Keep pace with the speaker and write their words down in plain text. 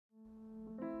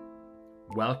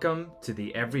Welcome to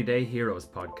the Everyday Heroes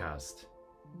podcast.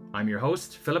 I'm your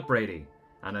host, Philip Brady,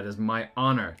 and it is my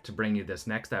honor to bring you this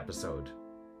next episode.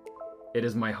 It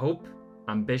is my hope,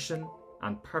 ambition,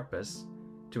 and purpose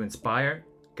to inspire,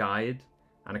 guide,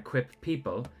 and equip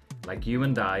people like you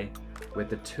and I with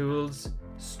the tools,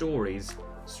 stories,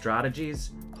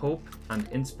 strategies, hope, and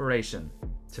inspiration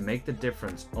to make the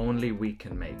difference only we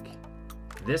can make.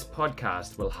 This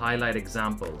podcast will highlight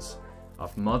examples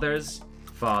of mothers,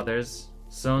 fathers,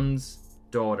 sons,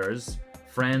 daughters,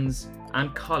 friends,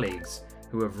 and colleagues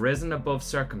who have risen above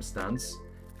circumstance,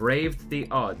 braved the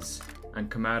odds, and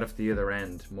come out of the other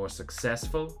end more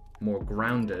successful, more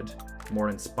grounded, more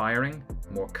inspiring,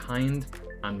 more kind,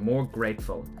 and more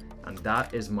grateful. And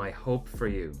that is my hope for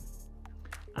you.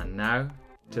 And now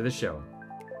to the show.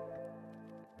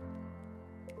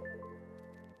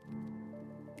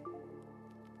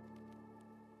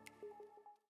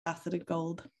 Acid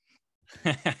gold.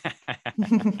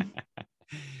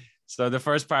 So the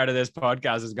first part of this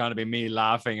podcast is going to be me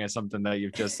laughing at something that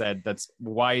you've just said that's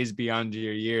wise beyond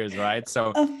your years, right?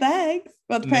 So oh, thanks.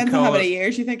 Well, it depends on how many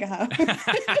years you think I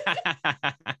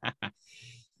have.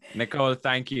 Nicole,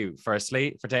 thank you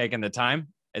firstly for taking the time.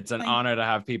 It's an honor to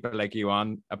have people like you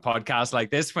on a podcast like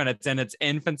this when it's in its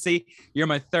infancy. You're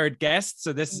my third guest,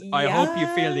 so this I hope you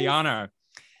feel the honor.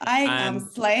 I am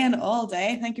slaying all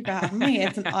day. Thank you for having me.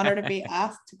 It's an honor to be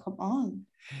asked to come on.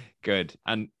 Good.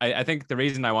 And I think the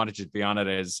reason I wanted you to be on it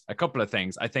is a couple of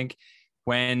things. I think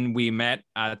when we met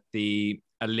at the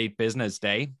Elite Business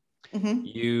Day,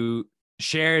 you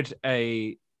shared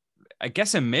a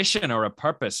mission or a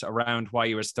purpose around why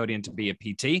you were studying to be a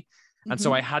PT. And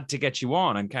so I had to get you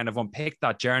on and kind of unpick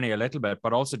that journey a little bit,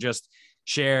 but also just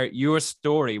share your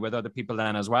story with other people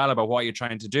then as well about what you're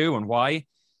trying to do and why.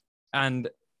 And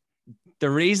the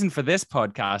reason for this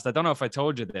podcast, I don't know if I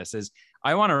told you this, is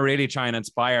I want to really try and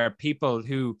inspire people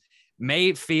who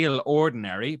may feel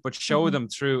ordinary, but show them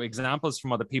through examples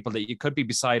from other people that you could be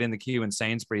beside in the queue in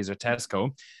Sainsbury's or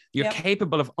Tesco. You're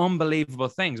capable of unbelievable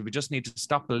things. We just need to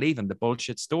stop believing the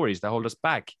bullshit stories that hold us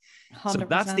back. 100%. So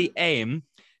that's the aim.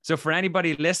 So for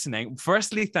anybody listening,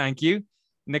 firstly, thank you.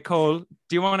 Nicole, do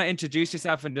you want to introduce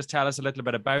yourself and just tell us a little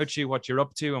bit about you, what you're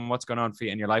up to and what's going on for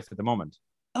you in your life at the moment?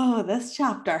 Oh, this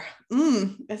chapter.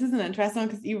 This is an interesting one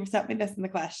because you were sent me this in the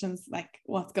questions, like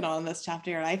what's going on in this chapter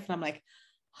of your life. And I'm like,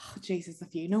 oh, Jesus,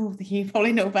 if you know, you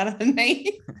probably know better than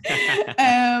me.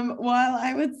 Well,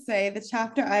 I would say the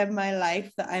chapter of my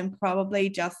life that I'm probably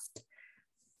just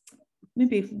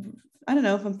maybe, I don't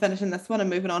know if I'm finishing this one and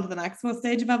moving on to the next one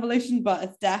stage of evolution, but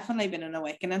it's definitely been an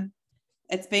awakening.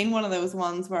 It's been one of those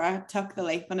ones where I took the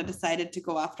leap and I decided to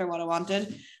go after what I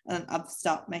wanted, and I've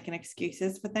stopped making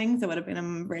excuses for things. I would have been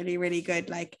a really, really good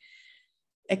like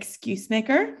excuse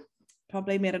maker,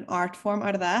 probably made an art form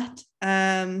out of that.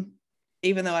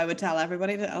 Even though I would tell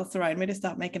everybody else around me to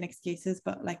stop making excuses,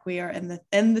 but like we are in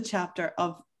the chapter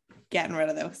of getting rid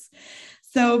of those.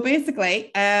 So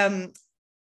basically, on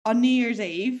New Year's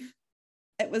Eve,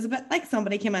 it was a bit like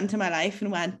somebody came into my life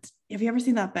and went, have you ever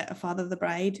seen that bit of Father of the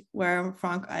Bride where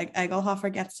Frank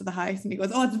Egelhofer gets to the house and he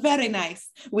goes, oh, it's very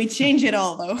nice. We change it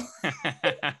all though.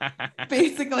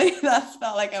 Basically, that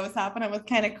felt like I was happening. I was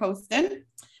kind of coasting.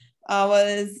 I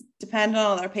was dependent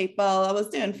on other people. I was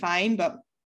doing fine, but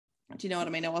do you know what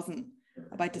I mean? I wasn't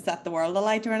about to set the world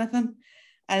alight or anything.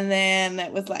 And then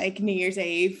it was like New Year's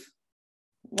Eve.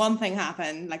 One thing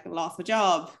happened, like I lost my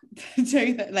job.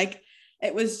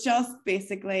 It was just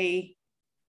basically,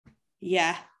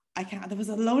 there was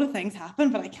a load of things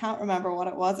happened, but I can't remember what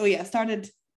it was. Oh yeah,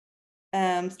 started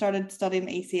studying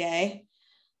ACA.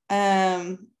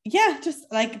 Just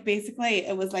like basically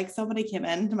it was like somebody came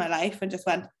into my life and just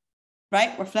went,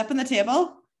 right, we're flipping the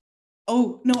table.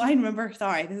 Oh no, I remember,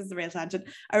 sorry, this is a real tangent.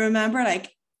 I remember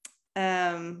like,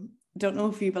 don't know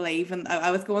if you believe, and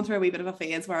I was going through a wee bit of a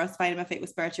phase where I was finding my feet with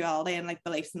spirituality and like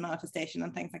beliefs and manifestation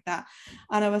and things like that.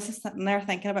 And I was just sitting there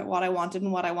thinking about what I wanted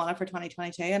for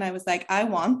 2022. And I was like, I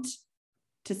want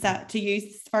to use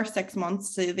the first 6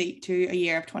 months to a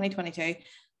year of 2022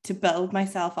 to build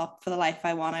myself up for the life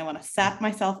I want. I want to set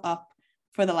myself up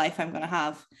for the life I'm going to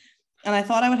have. And I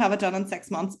thought I would have it done in 6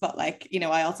 months, but like, you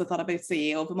know, I also thought I'd be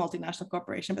CEO of a multinational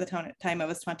corporation by the time I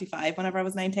was 25, whenever I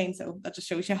was 19. So that just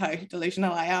shows you how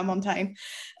delusional I am on time.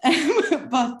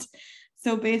 But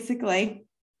so basically,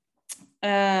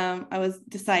 I was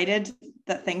decided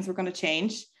that things were going to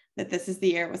change, that this is the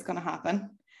year it was going to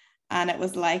happen. And it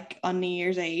was like on New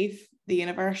Year's Eve, the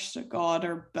universe, God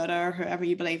or Buddha or whoever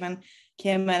you believe in,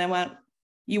 came in and went,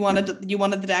 you wanted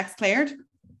the decks cleared?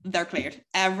 They're cleared.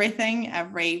 Everything,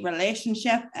 every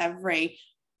relationship, every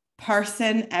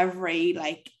person, every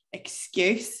like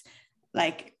excuse,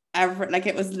 like ever, like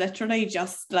it was literally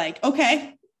just like,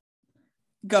 okay,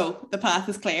 go, the path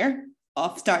is clear,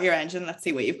 off, start your engine, let's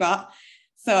see what you've got.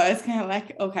 So I was kind of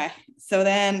like, okay. So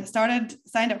then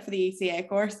signed up for the ECA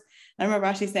course. I remember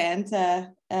actually saying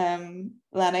to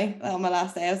Lenny on my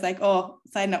last day, I was like, oh,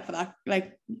 signing up for that,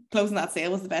 like closing that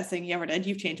sale was the best thing you ever did.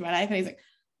 You've changed my life. And he's like,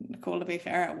 Nicole, to be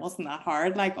fair, it wasn't that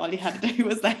hard. Like all you had to do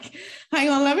was like, hang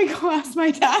on, let me go ask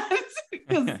my dad,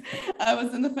 because I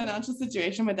was in the financial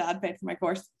situation. My dad paid for my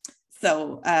course.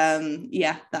 So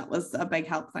yeah, that was a big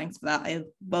help. Thanks for that. I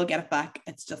will get it back.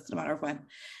 It's just a matter of when.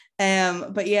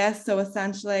 But yeah, so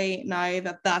essentially now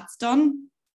that that's done,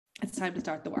 it's time to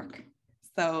start the work.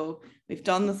 So we've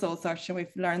done the soul searching,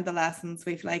 we've learned the lessons,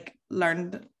 we've like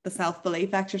learned the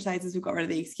self-belief exercises, we've got rid of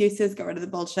the excuses, got rid of the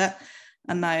bullshit.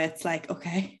 And now it's like,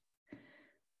 okay,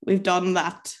 we've done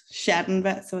that shedding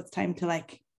bit. So it's time to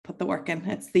like put the work in.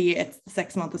 It's the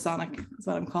 6 month of Sonic, is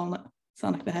what I'm calling it.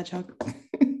 Sonic the Hedgehog.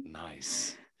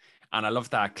 Nice. And I love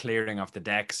that clearing of the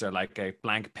decks, or like a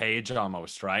blank page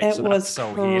almost, right? It so was that's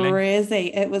so crazy.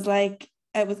 healing.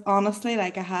 It was honestly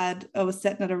like I was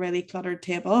sitting at a really cluttered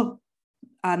table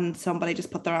and somebody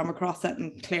just put their arm across it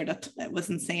and cleared it. It was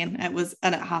insane. And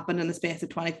it happened in the space of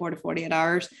 24 to 48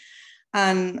 hours.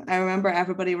 And I remember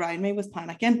everybody around me was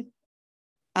panicking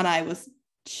and I was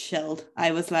chilled.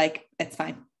 I was like, it's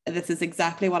fine. This is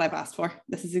exactly what I've asked for.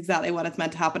 This is exactly what it's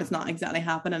meant to happen. It's not exactly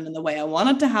happening in the way I want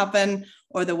it to happen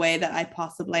or the way that I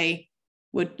possibly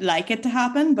would like it to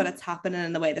happen, but it's happening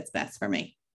in the way that's best for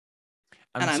me.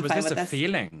 And I'm so was fine this with a this.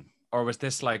 feeling, or was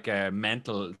this like a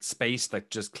mental space that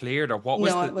just cleared, or what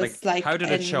was No, it was like how did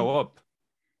it show up?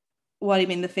 What do you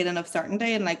mean, the feeling of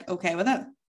certainty and like okay with it?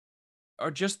 Or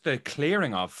just the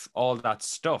clearing of all that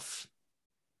stuff?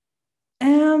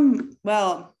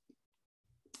 Well,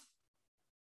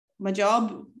 my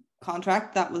job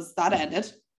contract that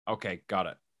ended. Okay, got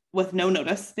it. With no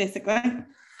notice, basically.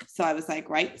 So I was like,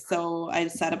 right. So I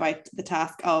set about the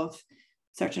task of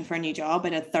searching for a new job. I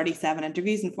did 37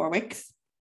 interviews in 4 weeks.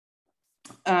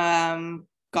 Got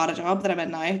a job that I'm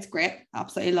in now. It's great.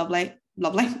 Absolutely lovely.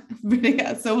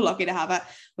 Really so lucky to have it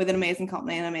with an amazing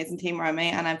company and an amazing team around me.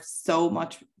 And I have so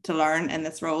much to learn in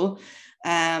this role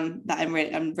that I'm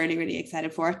really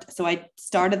excited for it. So I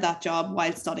started that job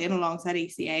while studying alongside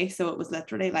ECA. So it was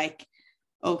literally like,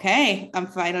 okay, I'm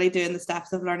finally doing the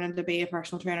steps of learning to be a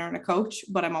personal trainer and a coach,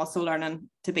 but I'm also learning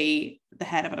to be the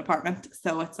head of a department.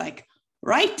 So it's like,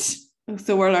 right.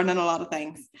 So we're learning a lot of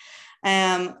things.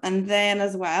 And then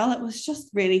as well, it was just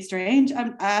really strange.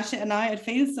 I'm actually, and now it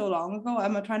feels so long ago.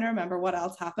 I'm trying to remember what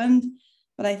else happened,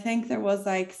 but I think there was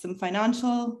like some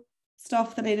financial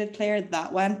stuff that I did clear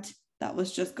that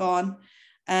was just gone.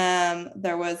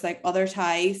 There was like other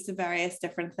ties to various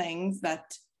different things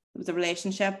that it was a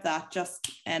relationship that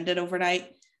just ended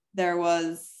overnight. There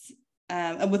was,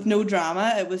 with no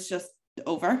drama, it was just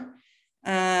over.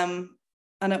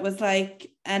 And it was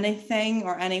like anything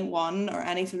or anyone or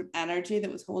any sort of energy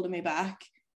that was holding me back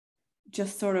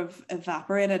just sort of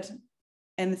evaporated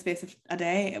in the space of a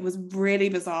day. It was really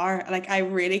bizarre. Like I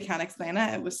really can't explain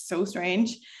it. It was so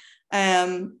strange.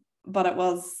 But it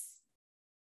was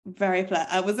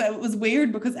it was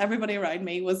weird because everybody around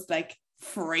me was like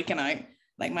freaking out.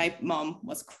 Like my mom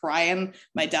was crying.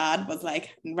 My dad was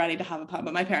like ready to have a panic,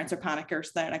 but my parents are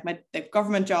panickers. They're like they've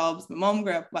government jobs. My mom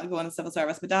grew up going to civil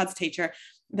service. My dad's a teacher.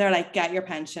 They're like, get your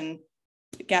pension,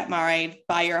 get married,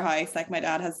 buy your house. Like my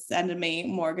dad has sent me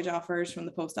mortgage offers from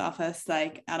the post office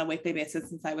like on a weekly basis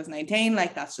since I was 19.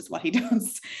 Like that's just what he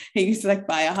does. He used to like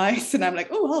buy a house and I'm like,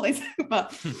 oh, always.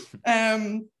 But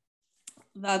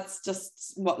that's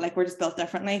just what, like, we're just built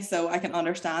differently. So I can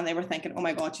understand they were thinking, oh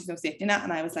my God, she's no safety net.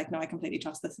 And I was like, no, I completely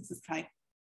trust this. This is fine.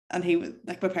 And he was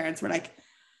like, my parents were like,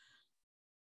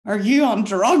 are you on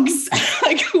drugs?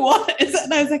 Like, what is it?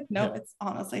 And I was like, no, it's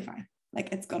honestly fine.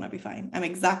 Like, it's going to be fine. I'm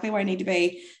exactly where I need to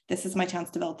be. This is my chance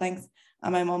to build things.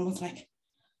 And my mom was like,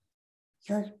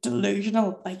 you're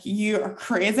delusional. Like, you are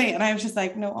crazy. And I was just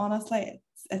like, no, honestly,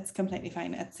 it's completely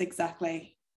fine. It's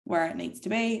exactly where it needs to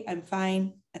be. I'm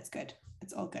fine. It's good.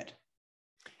 It's all good.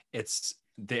 It's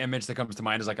the image that comes to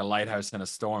mind is like a lighthouse in a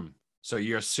storm. So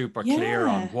you're super clear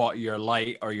on what your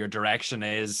light or your direction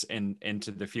is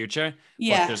into the future.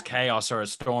 Yeah. But there's chaos or a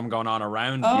storm going on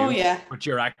around you. Yeah. But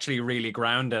you're actually really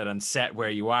grounded and set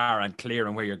where you are and clear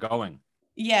on where you're going.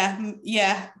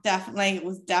 Yeah, definitely. It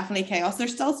was definitely chaos.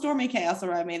 There's still stormy chaos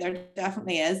around me. There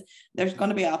definitely is. There's going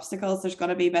to be obstacles. There's going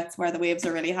to be bits where the waves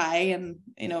are really high and,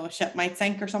 you know, shit might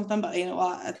sink or something. But you know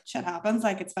what? Shit happens.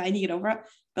 Like, it's fine. You get over it.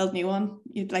 Build a new one.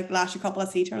 You'd like lash a couple of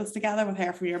sea turtles together with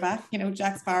hair from your back. You know,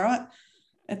 Jack Sparrow it.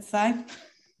 It's fine.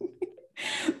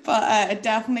 But it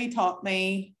definitely taught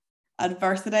me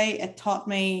adversity. It taught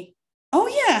me, oh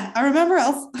yeah, I remember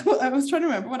else. I was trying to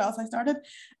remember what else I started.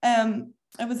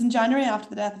 It was in January after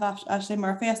the death of Ashley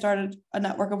Murphy. I started a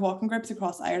network of walking groups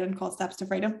across Ireland called Steps to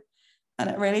Freedom. And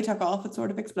it really took off. It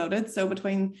sort of exploded. So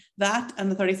between that and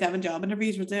the 37 job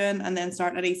interviews we're doing and then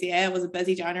starting at ECA, it was a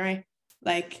busy January.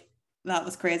 Like, that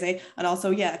was crazy. And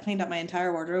also, yeah, I cleaned up my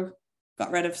entire wardrobe.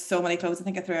 Got rid of so many clothes. I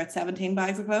think I threw out 17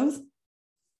 bags of clothes.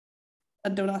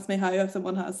 And don't ask me how if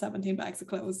someone has 17 bags of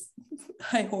clothes.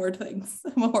 I hoard things.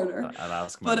 I'm a hoarder. I'll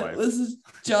ask my wife. But it was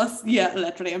just, yeah,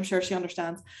 literally, I'm sure she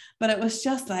understands. But it was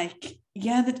just like,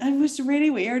 yeah, it was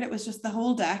really weird. It was just the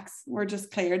whole decks were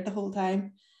just cleared the whole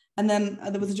time. And then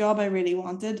there was a job I really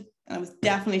wanted, and I was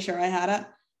definitely sure I had it.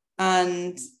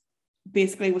 And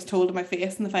basically was told to my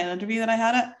face in the final interview that I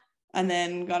had it. And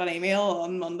then got an email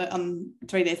on Monday,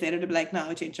 3 days later, to be like, no,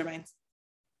 I changed your minds.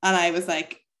 And I was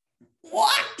like,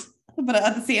 what? But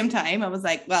at the same time, I was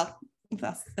like, well, if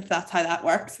that's how that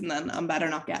works, and then I'm better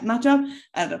not getting that job.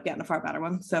 I ended up getting a far better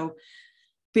one. So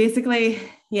basically,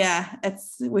 yeah,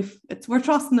 we're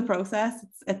trusting the process.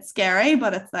 It's scary,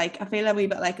 but it's like I feel a wee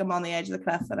bit like I'm on the edge of the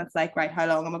cliff, and it's like, right, how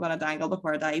long am I going to dangle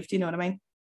before I dive? Do you know what I mean?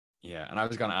 Yeah, and I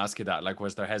was going to ask you that, like,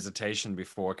 was there hesitation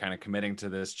before kind of committing to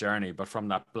this journey? But from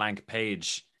that blank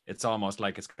page, it's almost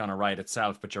like it's going to write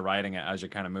itself, but you're writing it as you're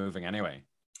kind of moving anyway.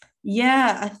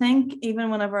 Yeah, I think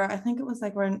even whenever, I think it was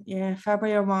like we're in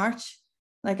February or March,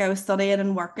 like I was studying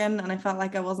and working, and I felt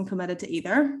like I wasn't committed to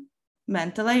either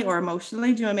mentally or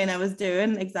emotionally. Do you know what I mean? I was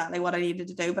doing exactly what I needed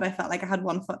to do, but I felt like I had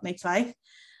one foot in each life.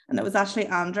 And it was actually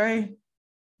Andrew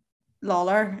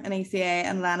Lawler and ECA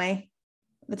and Lenny,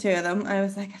 the two of them. I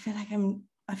was like, I feel like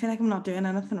I'm not doing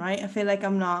anything right. I feel like I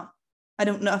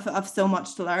don't know if I have so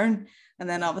much to learn. And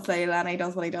then obviously Lenny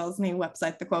does what he does, and he whips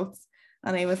out the quotes.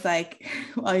 And he was like,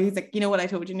 well, he's like, you know what I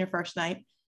told you in your first night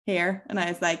here? And I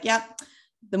was like, yeah,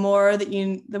 the less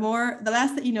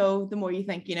that you know, the more you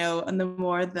think you know, and the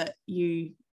more that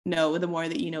you know, the more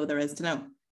that you know there is to know.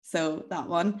 So that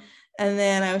one. And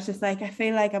then I was just like, I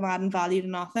feel like I'm adding value to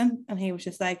nothing. And he was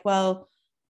just like, well,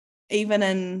 even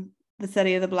in the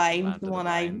city of the blind, the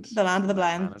land of the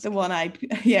blind, the one-eyed,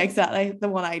 yeah, exactly, the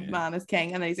one-eyed man is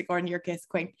king. And then he's like, or in your case,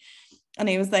 queen. And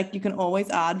he was like, you can always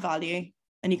add value,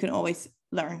 and you can always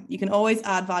learn. You can always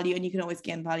add value, and you can always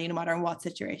gain value no matter what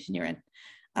situation you're in.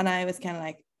 And I was kind of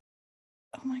like,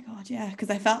 oh my God, yeah. Because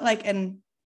I felt like in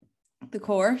the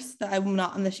course that I'm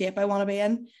not in the shape I want to be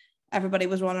in. Everybody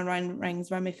was running around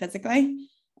rings around me physically.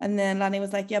 And then Lanny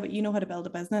was like, yeah, but you know how to build a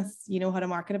business. You know how to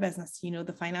market a business. You know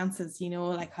the finances. You know,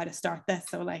 like, how to start this.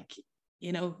 So, like,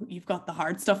 you know, you've got the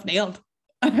hard stuff nailed.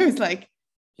 And I was like,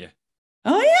 yeah.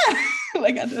 Oh yeah.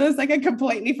 Like, it was like I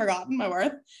completely forgotten my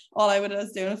worth. All I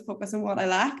was doing was focus on what I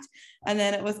lacked. And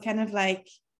then it was kind of like,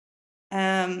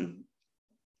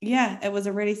 yeah, it was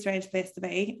a really strange place to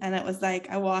be. And it was like,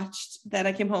 then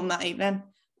I came home that evening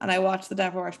and I watched The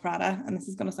Devil Wears Prada. And this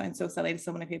is going to sound so silly to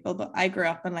so many people, but I grew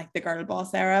up in like the girl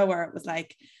boss era where it was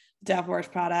like The Devil Wears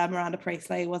Prada, Miranda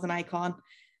Priestley was an icon.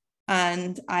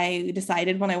 And I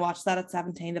decided when I watched that at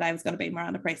 17 that I was going to be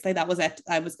Miranda Priestley. That was it.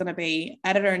 I was going to be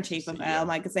editor-in-chief of Elle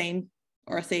magazine,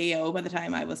 or a CEO, by the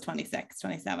time I was 26,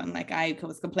 27. Like, I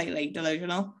was completely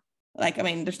delusional. Like, I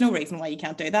mean, there's no reason why you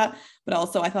can't do that. But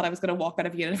also I thought I was going to walk out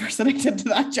of university to do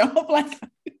that job. Like,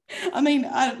 I mean,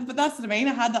 but that's what I mean.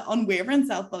 I had that unwavering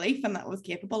self-belief and that I was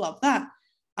capable of that.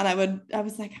 And I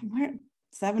was like,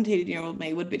 17-year-old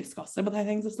me would be disgusted with how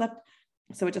things have slipped.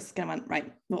 So it just kind of went,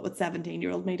 right, what would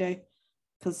 17-year-old me do?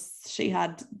 Because she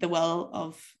had a will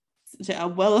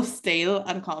of steel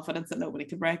and confidence that nobody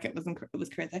could break. It was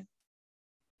crazy.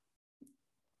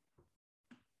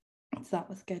 So that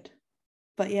was good.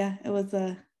 But yeah, it was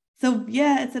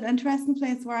it's an interesting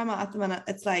place where I'm at the minute.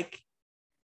 It's like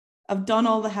I've done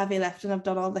all the heavy lifting, I've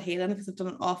done all the healing, because I've done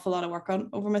an awful lot of work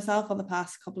over myself on the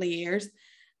past couple of years,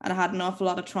 and I had an awful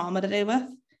lot of trauma to deal with.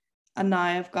 And now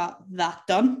I've got that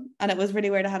done. And it was really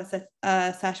weird. I had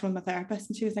a session with my therapist,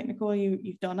 and she was like, Nicole,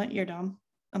 you've done it, you're done.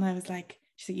 And I was like,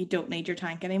 she said, you don't need your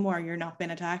tank anymore. You're not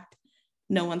being attacked.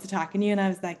 No one's attacking you. And I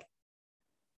was like,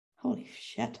 holy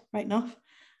shit, right enough.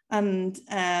 And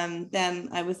then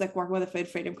I was like working with a food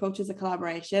freedom coach as a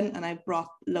collaboration, and I brought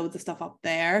loads of stuff up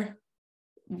there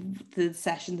the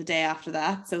session the day after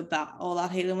that. So that all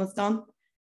that healing was done.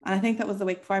 And I think that was the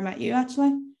week before I met you,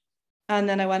 actually. And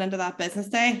then I went into that business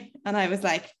day and I was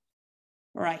like,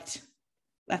 right,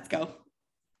 let's go.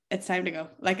 It's time to go.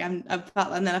 Like and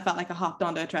then I felt like I hopped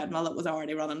onto a treadmill that was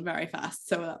already running very fast.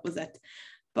 So that was it.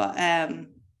 But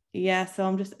so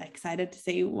I'm just excited to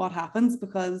see what happens,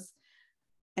 because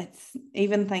it's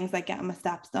even things like getting my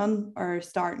steps done or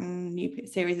starting new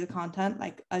series of content.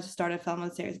 Like I just started filming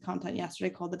a series of content yesterday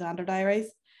called The Dander Diaries.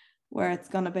 where it's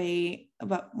going to be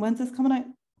about, when's this coming out?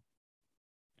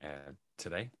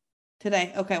 Today.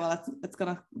 Okay, well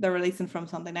they're releasing from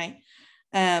Sunday night.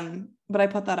 But I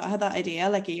had that idea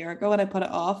like a year ago and I put it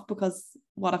off because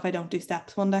what if I don't do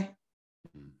steps one day?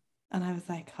 And I was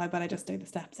like, how about I just do the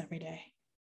steps every day?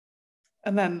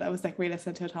 And then I was like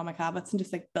re-listening to Atomic Habits and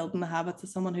just like building the habits of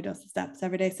someone who does the steps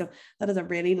every day. So that is a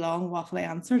really long waffly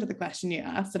answer to the question you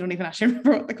asked. I don't even actually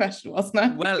remember what the question was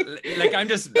now. Well, like I'm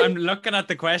looking at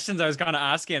the questions I was going to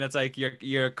ask you, and it's like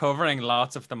you're covering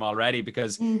lots of them already,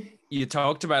 because you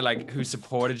talked about like who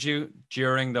supported you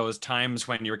during those times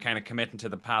when you were kind of committing to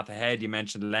the path ahead. You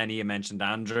mentioned Lenny, you mentioned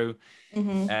Andrew.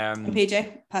 And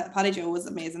PJ, Patty Joe was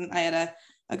amazing. I had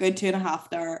a good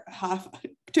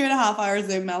 2.5 hour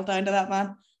Zoom meltdown to that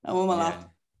man. I won't laugh.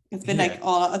 It's been like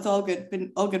it's all good.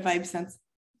 Been all good vibes since.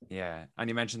 Yeah, and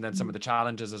you mentioned then some of the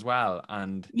challenges as well,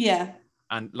 and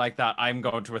like that. I'm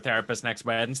going to a therapist next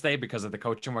Wednesday because of the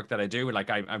coaching work that I do. Like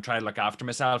I'm trying to look after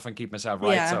myself and keep myself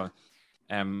right. So,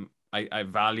 I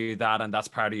value that, and that's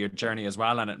part of your journey as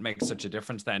well. And it makes such a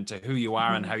difference then to who you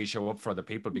are and how you show up for other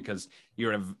people, because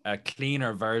you're a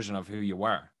cleaner version of who you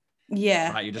were.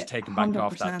 Yeah, right. You're just taking back 100%.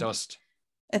 Off that dust.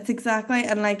 It's exactly,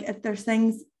 and like if there's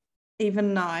things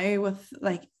even now with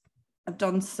like I've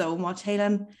done so much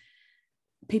healing,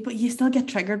 people, you still get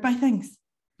triggered by things.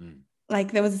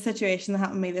 Like there was a situation that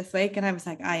happened to me this week and I was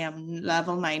like, I am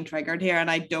level 9 triggered here and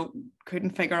I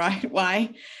couldn't figure out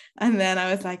why. And then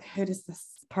I was like, who does this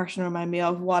person remind me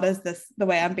of? What is this, the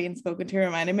way I'm being spoken to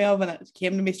reminding me of? And it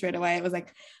came to me straight away. It was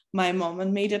like my mom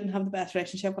and me didn't have the best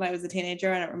relationship when I was a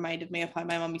teenager, and it reminded me of how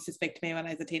my mom used to speak to me when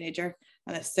I was a teenager.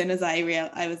 And as soon as I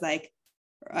was like,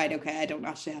 right, okay, I don't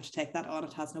actually have to take that on.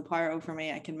 It has no power over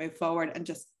me. I can move forward and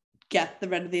just get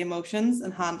rid of the emotions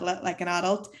and handle it like an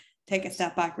adult. Take a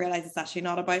step back, realize it's actually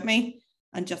not about me,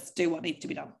 and just do what needs to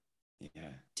be done. Yeah.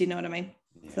 Do you know what I mean?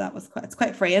 Yeah. So it's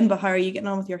quite freeing. But how are you getting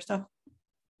on with your stuff?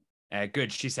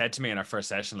 Good. She said to me in our first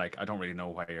session, like, I don't really know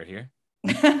why you're here.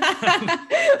 Well,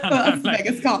 that's the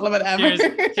biggest compliment ever.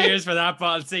 Cheers for that, but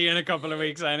I'll see you in a couple of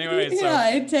weeks anyway. Yeah,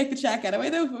 I'd take the check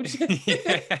anyway though.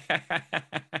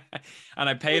 And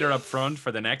I paid her up front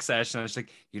for the next session. And she's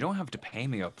like, you don't have to pay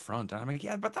me up front. And I'm like,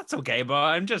 yeah, but that's okay. But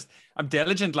I'm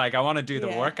diligent. Like I want to do the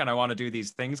work and I want to do these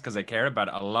things because I care about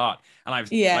it a lot.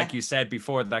 And like you said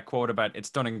before, that quote about it's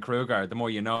Dunning-Kruger, the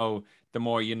more you know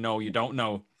you don't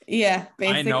know. Yeah,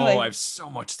 basically. I know I have so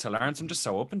much to learn, so I'm just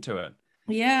so open to it.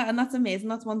 Yeah, and that's amazing.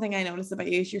 That's one thing I noticed about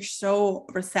you is you're so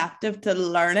receptive to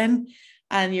learning,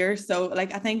 and you're so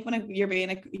like, I think when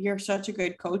you're such a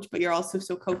good coach, but you're also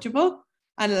so coachable.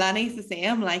 And Lenny's the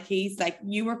same. Like he's like,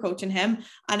 you were coaching him,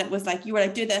 and it was like you were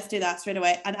like, do this, do that straight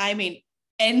away, and I mean,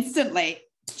 instantly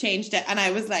changed it. And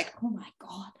I was like, oh my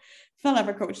god, if Phil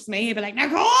ever coaches me, he'd be like,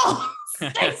 Nicole,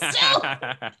 stay still.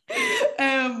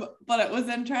 But it was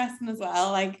interesting as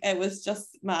well. Like it was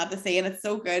just mad to see, and it's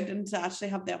so good and to actually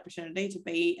have the opportunity to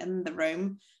be in the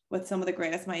room with some of the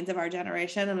greatest minds of our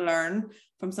generation and learn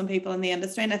from some people in the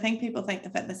industry. And I think people think the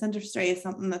fitness industry is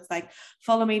something that's like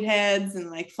full of meatheads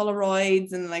and like full of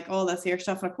roids and like all this here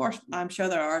stuff. And of course, I'm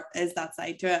sure is that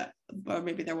side to it, or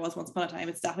maybe there was once upon a time.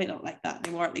 It's definitely not like that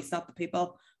anymore, at least not the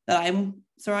people that I'm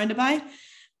surrounded by.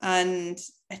 And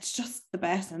it's just the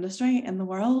best industry in the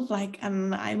world. Like,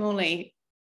 and I'm only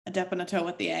a dip and a toe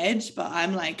at the edge, but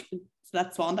I'm like,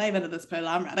 let's swan dive into this pool.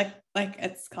 I'm ready. Like,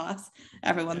 it's class.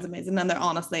 Everyone's amazing, and there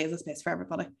honestly is a space for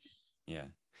everybody. Yeah.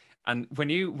 And when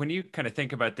you kind of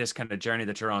think about this kind of journey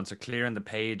that you're on, so clearing the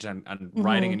page and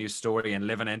writing a new story and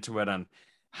living into it and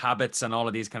habits and all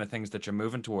of these kind of things that you're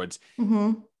moving towards.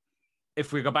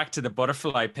 If we go back to the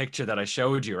butterfly picture that I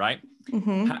showed you, right?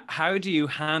 How do you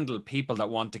handle people that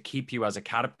want to keep you as a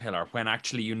caterpillar when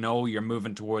actually you're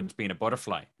moving towards being a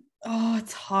butterfly? Oh,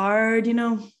 it's hard,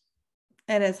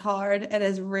 It is hard. It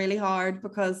is really hard,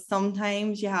 because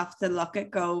sometimes you have to look at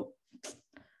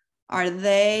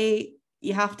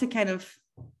you have to kind of,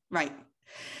 right.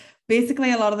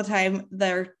 Basically, a lot of the time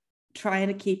they're trying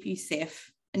to keep you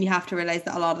safe, and you have to realize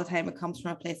that a lot of the time it comes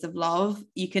from a place of love.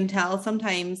 You can tell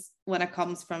sometimes when it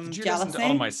comes from Did you jealousy. Listen to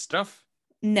all my stuff?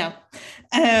 No.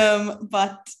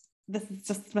 But this is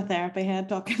just my therapy head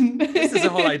talking. This is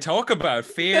all I talk about.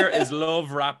 Fear is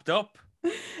love wrapped up.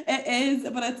 It is,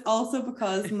 but it's also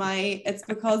because of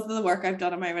the work I've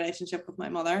done in my relationship with my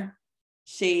mother.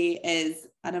 She is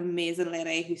an amazing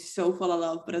lady who's so full of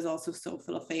love, but is also so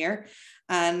full of fear.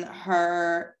 And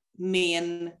her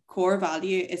main core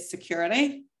value is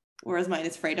security, whereas mine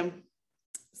is freedom.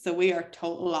 So we are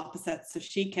total opposites. So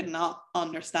she cannot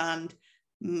understand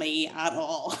me at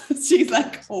all. She's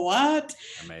like, what?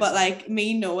 Amazing. But like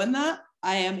me knowing that,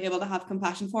 I am able to have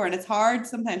compassion for it. And it's hard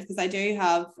sometimes because I do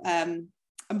have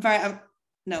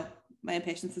No, my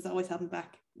impatience is always held me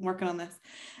back. I'm working on this.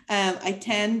 I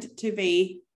tend to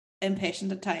be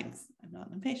impatient at times. I'm not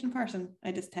an impatient person.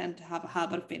 I just tend to have a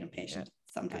habit of being impatient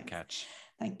sometimes. Good catch.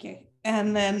 Thank you.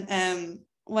 And then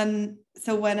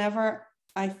whenever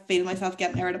I feel myself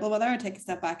getting irritable with her, I take a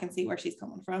step back and see where she's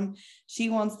coming from. She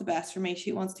wants the best for me.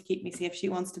 She wants to keep me safe. She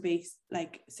wants to be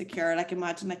like secure. Like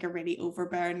imagine like a really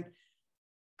overbearing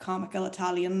comical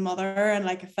Italian mother in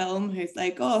like a film who's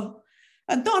like, oh,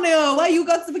 Antonio, why you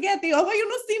got spaghetti? Oh, why you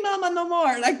not see mama no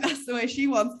more? Like that's the way she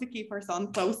wants to keep her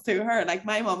son close to her. Like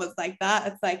my mom is like that.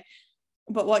 It's like,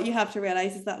 but what you have to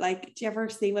realize is that like, do you ever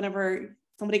see whenever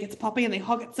somebody gets a puppy and they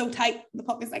hug it so tight, the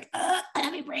puppy's like,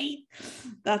 let me breathe.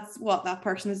 That's what that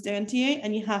person is doing to you.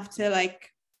 And you have to like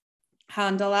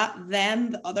handle that.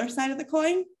 Then the other side of the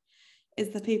coin is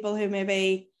the people who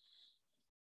maybe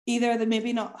either they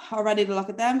maybe not are ready to look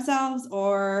at themselves,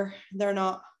 or they're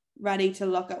not ready to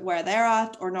look at where they're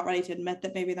at, or not ready to admit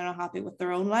that maybe they're not happy with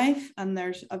their own life. And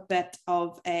there's a bit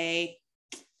of a,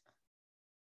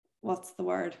 what's the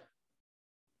word?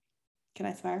 Can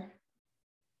I swear?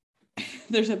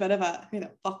 There's a bit of a,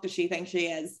 fuck does she think she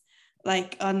is?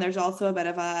 Like, and there's also a bit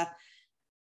of a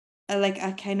like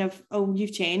a kind of, oh,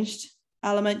 you've changed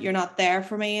element. You're not there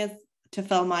for me as to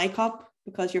fill my cup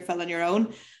because you're filling your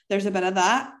own. There's a bit of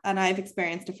that. And I've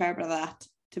experienced a fair bit of that,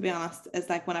 to be honest. It's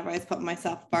like whenever I was putting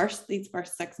myself first, these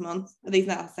last 6 months, I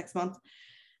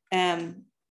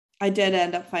did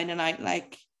end up finding out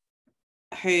like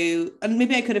who, and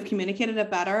maybe I could have communicated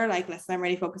it better, like, listen, I'm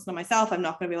really focused on myself, I'm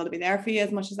not going to be able to be there for you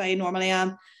as much as I normally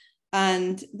am.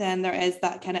 And then there is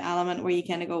that kind of element where you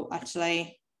kind of go,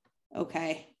 actually,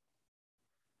 okay,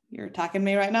 you're attacking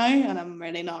me right now and I'm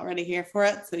really not really here for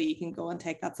it, so you can go and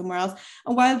take that somewhere else.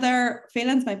 And while their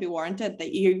feelings might be warranted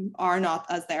that you are not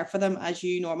as there for them as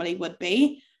you normally would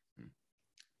be,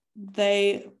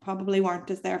 they probably weren't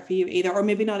as there for you either, or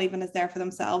maybe not even as there for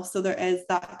themselves. So there is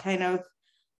that kind of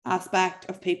aspect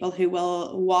of people who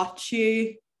will watch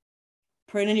you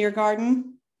pruning your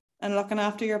garden and looking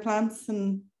after your plants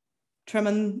and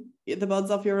trimming the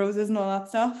buds off your roses and all that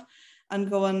stuff,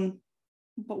 and going,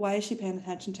 but why is she paying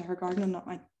attention to her garden and not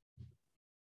mine?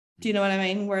 Do you know what I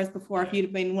mean? Whereas before, if you'd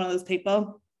have been one of those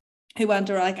people who went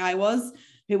around, like I was,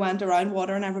 who went around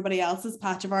watering everybody else's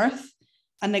patch of earth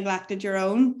and neglected your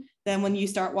own, then when you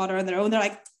start watering their own, they're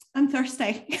like, I'm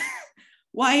thirsty.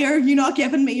 Why are you not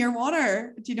giving me your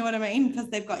water? Do you know what I mean? Because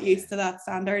they've got used to that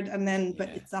standard. And then, but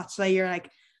it's actually, you're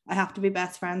like, I have to be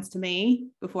best friends to me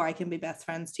before I can be best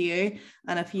friends to you.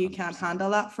 And if you can't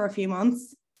handle that for a few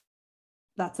months,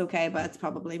 that's okay. But it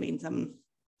probably means I'm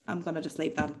going to just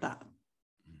leave that at that.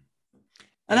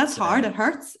 And that's hard. It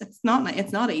hurts. It's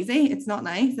not easy. It's not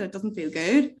nice. And it doesn't feel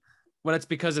good. Well, it's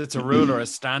because it's a rule or a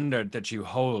standard that you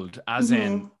hold, as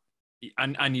in,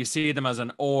 and you see them as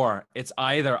an or. It's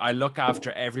either I look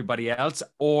after everybody else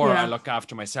or I look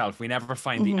after myself. We never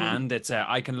find the and. It's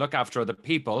I can look after other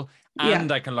people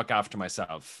and I can look after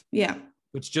myself. Yeah.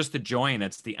 It's just the join.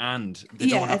 It's the and. They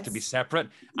don't have to be separate.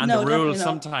 And the rule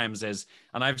sometimes is,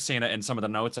 and I've seen it in some of the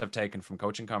notes I've taken from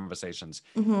coaching conversations,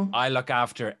 I look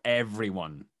after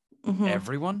everyone.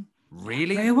 Everyone?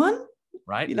 Really? Everyone?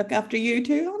 Right? You look after you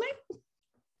too, honey?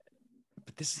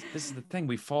 But this is the thing.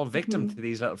 We fall victim to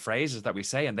these little phrases that we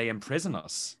say, and they imprison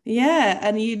us. Yeah,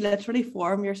 and you literally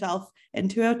form yourself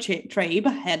into a tree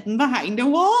hidden behind a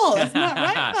wall. Isn't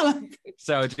that right, Philip?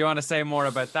 So do you want to say more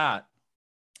about that?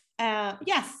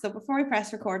 Yes. So before we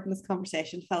press record in this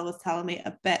conversation, Phil was telling me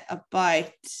a bit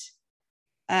about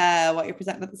what you're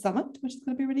presenting at the summit, which is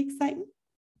going to be really exciting.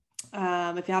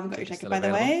 If you haven't got your ticket, by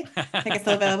the way, ticket's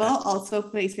still available. Also,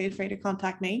 please feel free to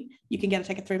contact me. You can get a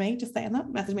ticket through me, just saying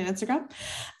that. Message me on Instagram.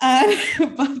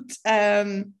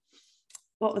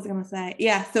 What was I going to say?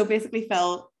 Yeah, so basically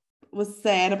Phil was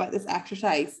saying about this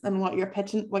exercise, and what you're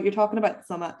talking about at the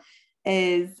summit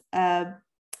is butterflies.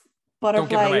 Don't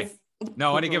give it away. No,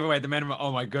 I want to give away the minimum.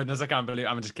 Oh my goodness, I can't believe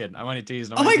I'm just kidding. I'm only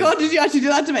teasing. Oh my God, did you actually do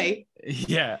that to me?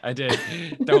 Yeah, I did.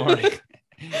 Don't worry.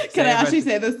 Can I actually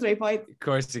say those 3 points? Of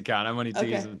course you can. I'm only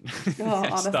teasing. Okay. Oh,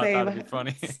 honestly, that'd be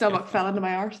funny. Stomach fell into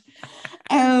my arse.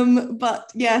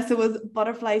 But yeah, so it was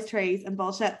butterflies, trees, and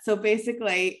bullshit. So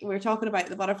basically, we were talking about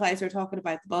the butterflies, we were talking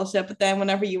about the bullshit. But then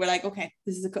whenever you were like, okay,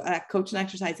 this is a coaching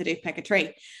exercise to do, pick a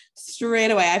tree.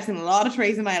 Straight away, I've seen a lot of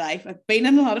trees in my life. I've been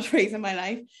in a lot of trees in my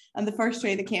life. And the first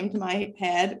tree that came to my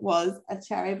head was a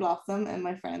cherry blossom in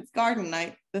my friend's garden.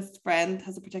 Now, this friend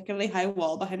has a particularly high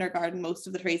wall behind her garden. Most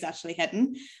of the trees actually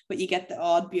hidden, but you get the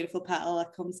odd beautiful petal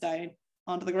that comes down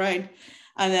onto the ground.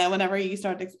 And then whenever you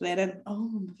started explaining,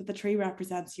 oh, but the tree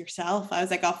represents yourself, I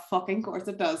was like, oh, fucking course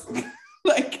it does.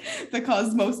 Like,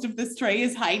 because most of this tree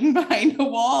is hiding behind a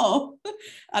wall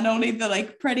and only the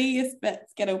like prettiest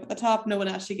bits get up at the top. No one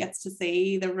actually gets to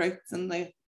see the roots and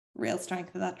the real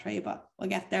strength of that tree, but we'll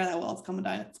get there. That wall's coming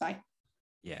down, it's fine.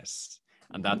 Yes.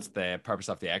 And that's the purpose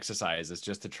of the exercise, is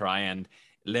just to try and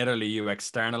literally you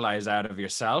externalize out of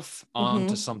yourself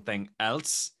onto something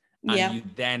else. And you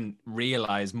then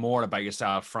realize more about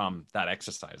yourself from that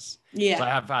exercise. Yeah. So I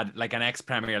have had like an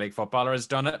ex-Premier League footballer has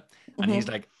done it. And he's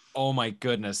like, oh my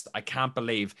goodness, I can't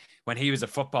believe when he was a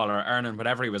footballer earning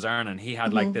whatever he was earning, he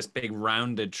had like this big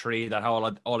rounded tree that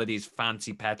had all of these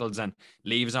fancy petals and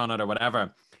leaves on it or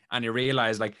whatever. And you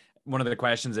realize like one of the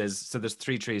questions is, so there's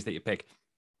 3 trees that you pick.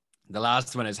 The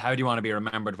last one is, how do you want to be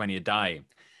remembered when you die?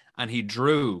 And he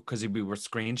drew, because we were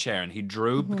screen sharing, he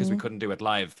drew because we couldn't do it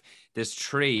live, this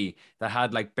tree that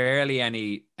had like barely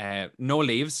any, no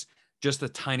leaves, just a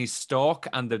tiny stalk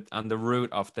and the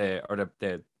root of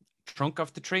the trunk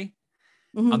of the tree.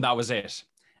 And that was it.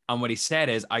 And what he said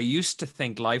is, I used to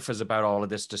think life was about all of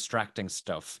this distracting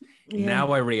stuff. Yeah.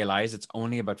 Now I realize it's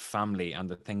only about family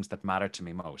and the things that matter to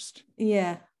me most.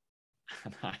 Yeah.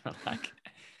 And I'm like,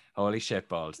 holy shit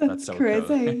balls. That's so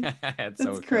crazy. Cool. That's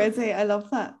so crazy. Cool. I love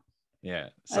that. Yeah.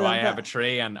 So I have a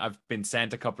tree, and I've been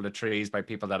sent a couple of trees by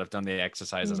people that have done the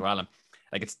exercise as well. And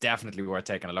like, it's definitely worth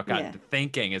taking a look at. The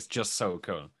thinking is just so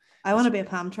cool. I want to be a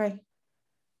palm tree.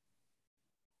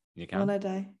 You can? When I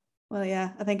die. Well, yeah,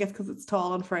 I think it's because it's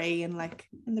tall and free and like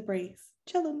in the breeze,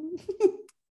 chilling.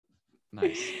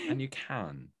 Nice. And you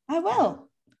can. I will.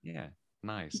 Yeah.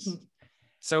 Nice.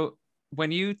 So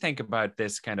when you think about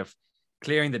this kind of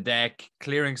clearing the deck,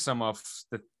 clearing some of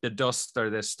the dust or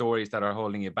the stories that are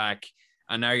holding you back,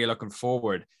 and now you're looking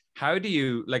forward, how do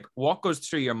you, like, what goes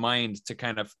through your mind to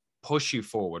kind of push you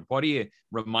forward? What are you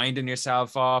reminding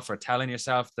yourself of or telling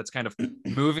yourself that's kind of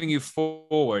moving you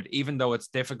forward, even though it's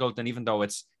difficult and even though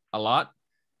it's a lot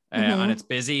and it's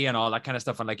busy and all that kind of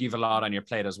stuff, and like you've a lot on your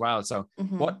plate as well? So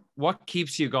what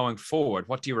keeps you going forward?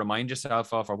 What do you remind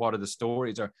yourself of, or what are the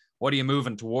stories, or what are you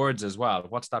moving towards as well?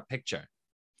 What's that picture?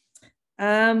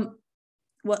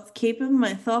 What's keeping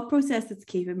my thought process that's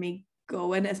keeping me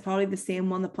going is probably the same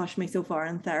one that pushed me so far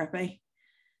in therapy.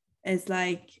 Is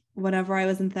like, whenever I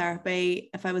was in therapy,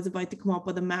 if I was about to come up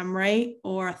with a memory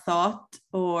or a thought,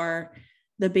 or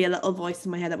there'd be a little voice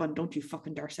in my head that went, don't you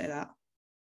fucking dare say that.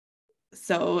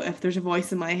 So if there's a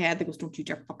voice in my head that goes, don't you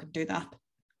dare fucking do that,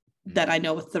 that I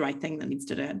know it's the right thing that needs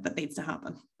to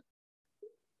happen.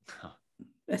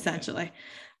 Essentially,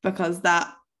 because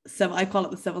that, so I call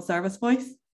it the civil service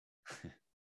voice.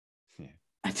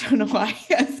 I don't know why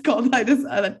it's called.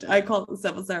 I call it the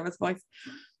civil service voice.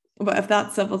 But if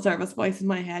that civil service voice in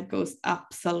my head goes,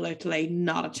 absolutely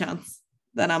not a chance,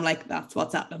 then I'm like, that's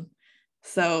what's happening.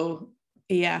 So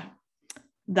yeah,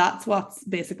 that's what's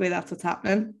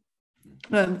happening.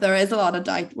 There is a lot of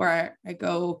doubt where I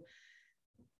go,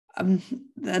 and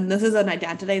this is an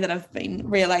identity that I've been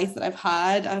realized that I've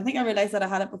had. I think I realized that I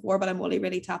had it before, but I'm only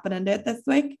really tapping into it this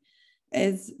week,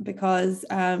 is because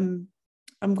I'm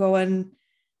going,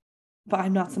 but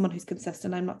I'm not someone who's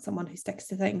consistent. I'm not someone who sticks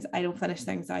to things. I don't finish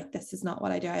things out. This is not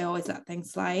what I do. I always let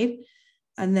things slide.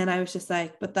 And then I was just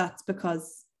like, but that's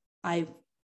because I've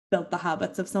built the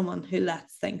habits of someone who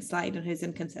lets things slide and who's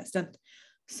inconsistent.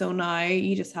 So now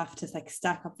you just have to like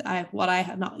stack up. What I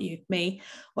have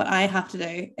to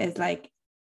do is like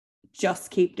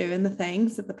just keep doing the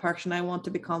things that the person I want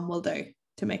to become will do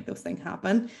to make those things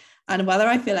happen. And whether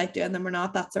I feel like doing them or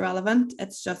not, that's irrelevant.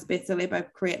 It's just basically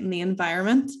about creating the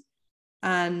environment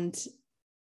and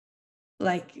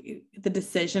like the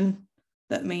decision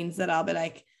that means that I'll be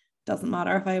like, doesn't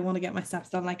matter if I want to get my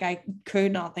steps done. Like, I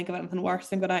could not think of anything worse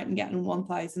than going out and getting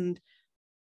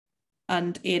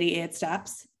 2,088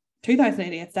 steps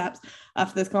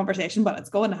after this conversation, but it's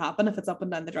going to happen. If it's up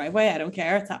and down the driveway, I don't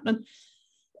care, it's happening.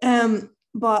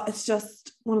 But it's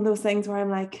just one of those things where I'm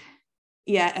like,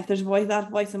 yeah, if there's that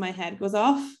voice in my head goes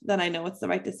off, then I know it's the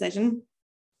right decision.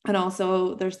 And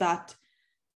also there's that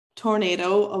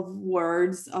tornado of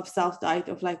words of self-doubt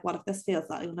of like, what if this fails?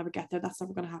 That you'll never get there, that's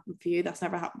never going to happen for you, that's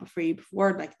never happened for you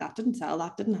before, like that didn't sell,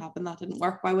 that didn't happen, that didn't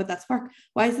work, why would this work,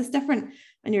 why is this different?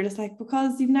 And you're just like,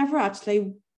 because you've never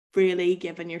actually really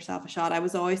given yourself a shot. I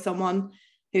was always someone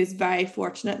who's very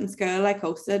fortunate in school. I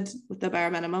coasted with the bare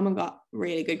minimum and got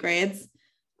really good grades,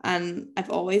 and I've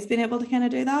always been able to kind of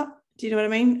do that. Do you know what I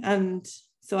mean? And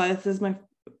so this is my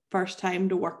first time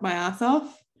to work my ass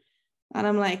off, and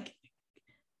I'm like,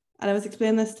 and I was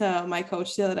explaining this to my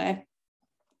coach the other day.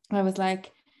 I was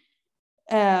like,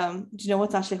 do you know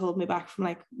what's actually holding me back from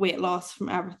like weight loss, from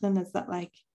everything, is that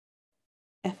like,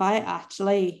 if I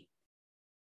actually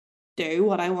do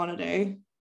what I want to do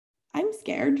I'm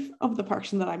scared of the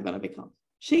person that I'm going to become.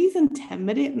 She's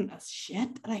intimidating as shit.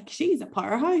 Like, she's a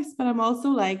powerhouse, but I'm also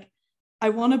like, I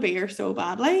want to be her so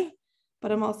badly,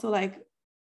 but I'm also like,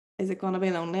 is it going to be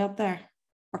lonely up there?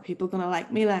 Are people going to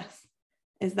like me less?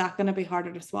 Is that going to be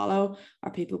harder to swallow?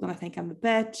 Are people going to think I'm a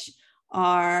bitch?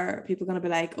 Are people going to be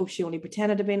like, oh, she only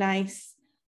pretended to be nice?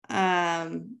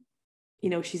 You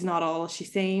know, she's not all she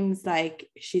seems. Like,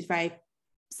 she's very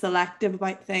selective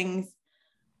about things.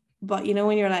 But you know,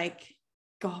 when you're like,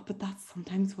 God, but that's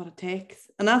sometimes what it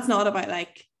takes. And that's not about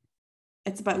like,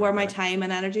 it's about where my time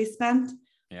and energy is spent.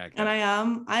 Yeah, and I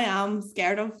am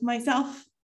scared of myself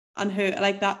and who,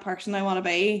 like, that person I want to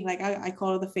be. Like, I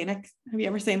call her the Phoenix. Have you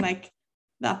ever seen like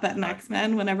that bit in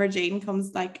X-Men whenever Jean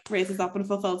comes, like, raises up and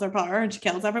fulfills her power and she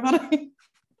kills everybody?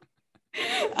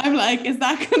 I'm like, is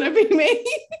that gonna be me?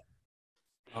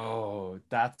 Oh,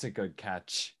 that's a good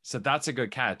catch. So that's a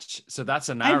good catch. So that's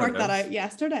a I narrative. worked that out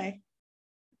yesterday.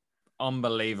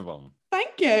 Unbelievable.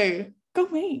 Thank you. Go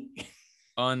me.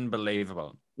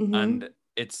 Unbelievable. And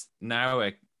it's now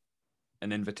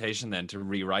an invitation then to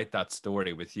rewrite that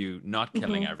story with you not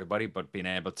killing everybody, but being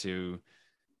able to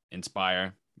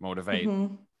inspire, motivate,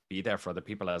 be there for other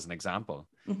people as an example.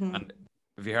 And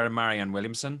have you heard of Marianne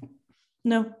Williamson?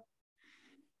 No.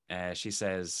 She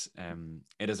says,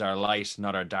 it is our light,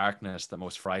 not our darkness, that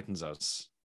most frightens us.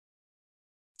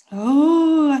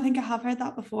 Oh, I think I have heard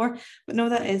that before, but no,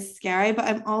 that is scary. But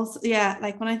I'm also, yeah,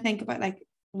 like when I think about like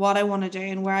what I want to do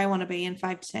and where I want to be in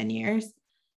 5 to 10 years,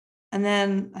 and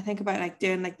then I think about like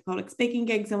doing like the public speaking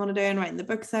gigs I want to do and writing the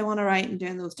books I want to write and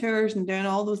doing those tours and doing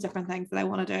all those different things that I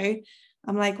want to do.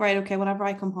 I'm like, right, okay, whenever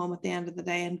I come home at the end of the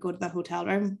day and go to the hotel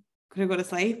room, could I go to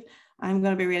sleep, I'm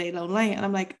going to be really lonely. And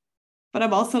I'm like, but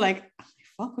I'm also like,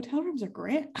 fuck, hotel rooms are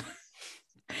great.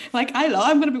 Like,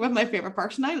 I'm going to be with my favorite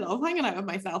person. I love hanging out with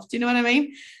myself. Do you know what I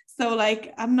mean? So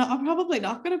like, I'm probably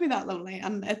not going to be that lonely,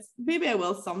 and it's maybe I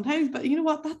will sometimes, but you know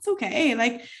what? That's okay.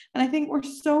 Like, and I think we're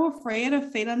so afraid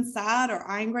of feeling sad or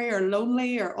angry or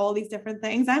lonely or all these different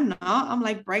things. I'm not. I'm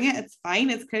like, bring it. It's fine.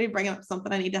 It's clearly bringing up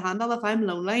something I need to handle. If I'm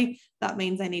lonely, that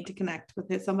means I need to connect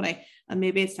with somebody, and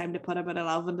maybe it's time to put a bit of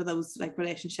love into those like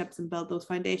relationships and build those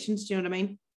foundations. Do you know what I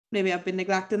mean? Maybe I've been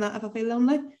neglecting that if I feel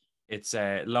lonely. It's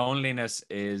loneliness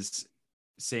is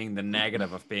seeing the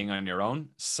negative of being on your own.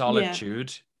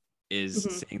 Solitude is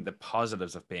seeing the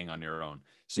positives of being on your own.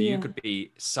 So you could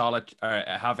be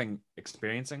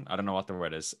experiencing, I don't know what the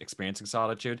word is, experiencing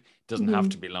solitude doesn't have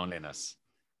to be loneliness.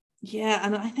 Yeah,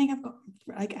 and I think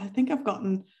I've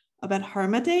gotten a bit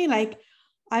hermity. Like,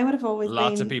 I would have always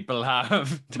lots of people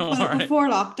have. Don't worry. Before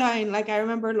lockdown, like I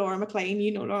remember Laura McLean.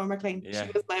 You know Laura McLean. Yeah.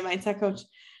 She was my mindset coach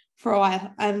for a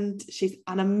while, and she's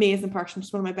an amazing person.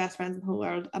 She's one of my best friends in the whole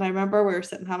world. And I remember we were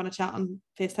sitting having a chat on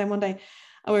FaceTime one day,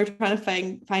 and we were trying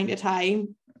to find a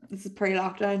time. This is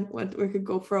pre-lockdown when we could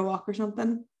go for a walk or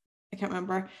something. I can't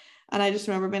remember. And I just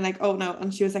remember being like, oh no.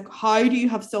 And she was like, how do you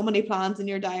have so many plans in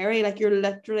your diary? Like, you're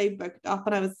literally booked up.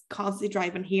 And I was constantly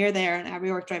driving here, there, and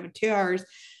everywhere, driving 2 hours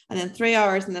and then 3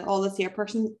 hours, and then all this here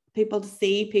people to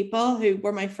see people who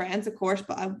were my friends, of course,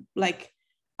 but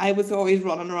I was always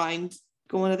running around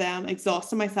going to them,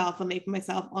 exhausting myself and leaving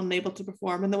myself unable to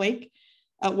perform in the week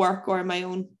at work or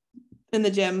in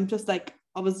the gym. Just like,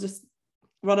 I was just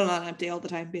running on empty all the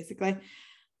time, basically.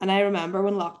 And I remember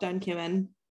when lockdown came in,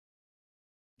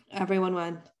 everyone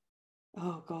went,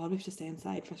 oh God, we have to stay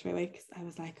inside for 3 weeks. I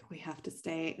was like, we have to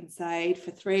stay inside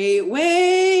for 3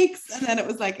 weeks. And then it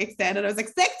was like extended. I was like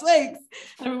 6 weeks.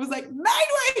 And everyone was like 9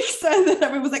 weeks. And then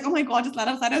everyone was like, oh my God, just let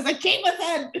us out. I was like, keep us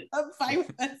in. I'm fine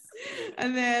with this.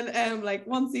 And then like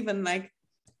once even like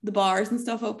the bars and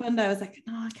stuff opened, I was like,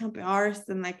 no, I can't be arsed.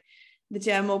 And like the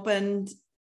gym opened,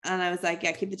 and I was like,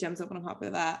 yeah, keep the gyms open. I'm happy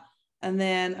with that. And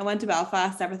then I went to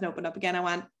Belfast. Everything opened up again. I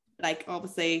went, like,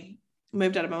 obviously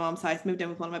moved out of my mom's house, moved in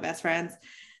with one of my best friends,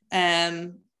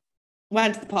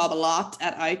 went to the pub a lot,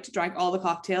 drank all the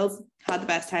cocktails, had the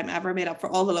best time ever, made up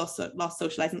for all the lost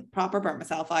socializing, proper burnt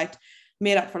myself out,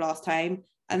 made up for lost time,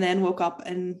 and then woke up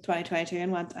in 2022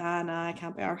 and went, nah, I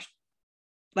can't be arsed.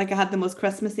 Like, I had the most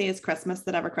Christmassiest Christmas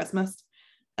that ever Christmased.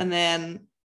 And then,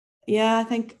 yeah, I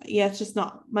think, it's just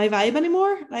not my vibe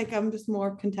anymore. Like, I'm just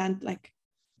more content, like,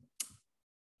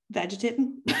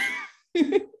 vegetating.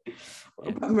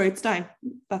 Putting roots down.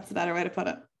 That's the better way to put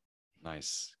it.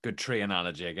 Nice. Good tree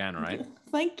analogy again, right?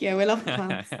 Thank you. We love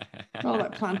plants. We're all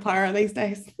about plant power these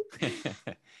days.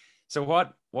 So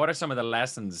what are some of the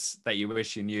lessons that you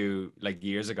wish you knew like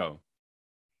years ago?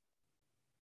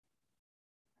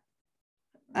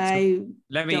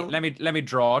 Let me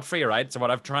draw it for you, right? So what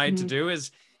I've tried to do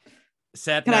is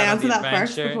set. Can I answer that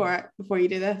first before you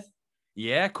do this?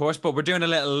 Yeah, of course. But we're doing a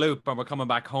little loop and we're coming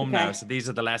back home Okay. now. So these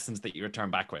are the lessons that you return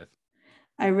back with.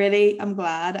 I'm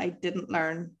glad I didn't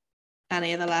learn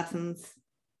any of the lessons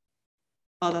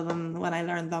other than when I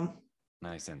learned them.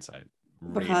 Nice insight.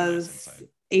 Really Because nice insight.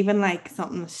 even like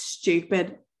something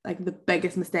stupid, like the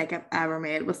biggest mistake I've ever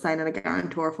made was signing a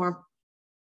guarantor form.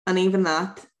 And even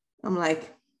that, I'm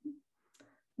like,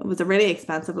 it was a really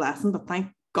expensive lesson, but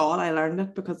thank God I learned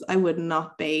it, because I would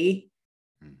not be,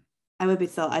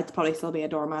 I'd probably still be a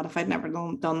doormat if I'd never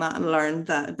done that and learned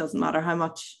that it doesn't matter how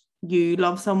much you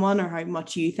love someone or how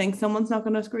much you think someone's not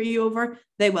going to screw you over,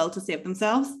 they will to save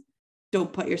themselves.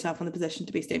 Don't put yourself in the position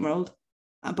to be steamrolled.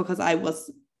 Because I was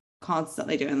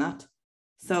constantly doing that.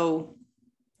 So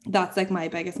that's like my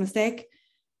biggest mistake.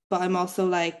 But I'm also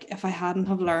like, if I hadn't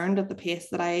have learned at the pace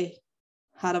that I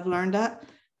had have learned at,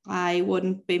 I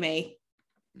wouldn't be me.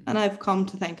 And I've come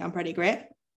to think I'm pretty great.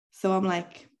 So I'm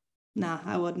like, nah,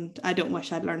 I wouldn't. I don't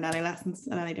wish I'd learned any lessons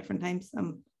at any different times.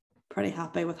 I'm pretty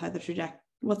happy with how the trajectory.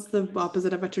 What's the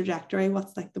opposite of a trajectory?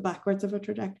 What's like the backwards of a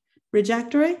trajectory?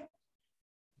 Rejectory?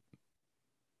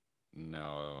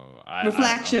 No.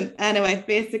 Reflection. Anyway,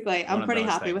 basically, I'm pretty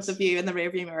happy things. with the view in the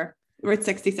rearview mirror. We're at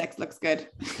 66, looks good.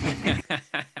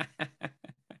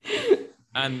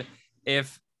 And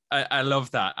if I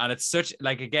love that, and it's such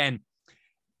like, again,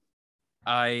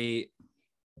 I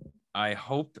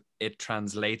hope it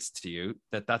translates to you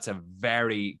that that's a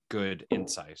very good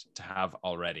insight to have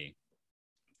already.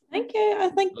 Thank you. I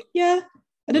think, yeah,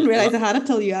 I didn't realize I had it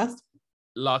till you asked.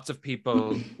 Lots of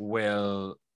people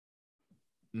will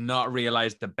not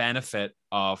realize the benefit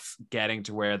of getting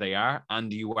to where they are,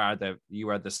 and you are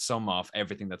the sum of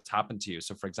everything that's happened to you.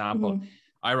 So for example,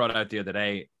 I wrote out the other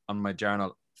day on my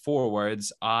journal 4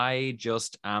 words: I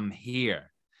just am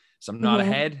here. So I'm not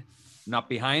ahead, not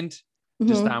behind,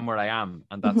 just am where I am,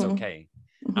 and that's okay.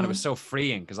 And it was so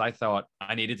freeing, because I thought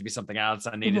I needed to be something else,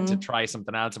 I needed to try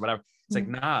something else or whatever. It's like,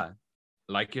 nah,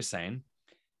 like you're saying,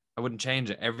 I wouldn't change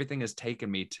it. Everything has taken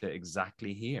me to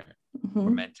exactly here. We're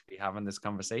meant to be having this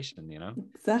conversation, you know?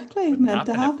 Exactly, meant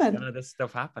to happen. None of this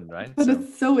stuff happened, right? But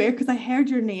it's so weird, because I heard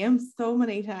your name so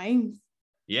many times.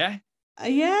 Yeah?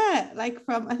 Yeah, like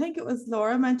from, I think it was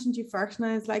Laura mentioned you first, and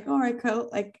I was like, all right, cool.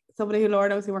 Like somebody who Laura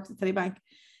knows who works at Citibank.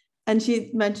 And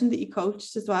she mentioned that you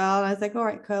coached as well. And I was like, all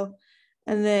right, cool.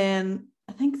 And then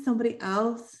I think somebody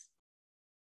else,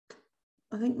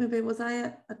 I think maybe was I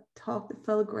at a talk that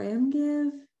Phil Graham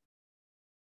gave?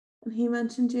 And he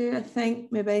mentioned you, I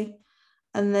think maybe.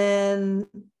 And then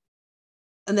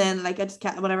like I just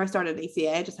kept, whenever I started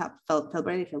ECA, I just had Phil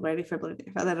Brady. And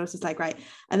then I was just like, right.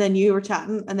 And then you were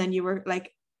chatting, and then you were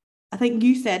like, I think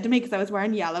you said to me, because I was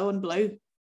wearing yellow and blue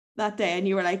that day, and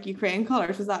you were like, Ukraine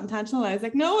colors, was that intentional? And I was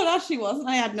like, no, it actually wasn't.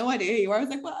 I had no idea who you were. I was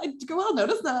like, well, I well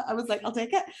noticed that. I was like, I'll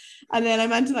take it. And then I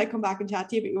meant to like come back and chat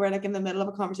to you, but you were like in the middle of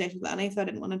a conversation with Annie, so I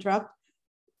didn't want to interrupt.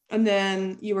 And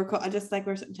then you were, I just like,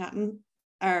 we were sitting chatting,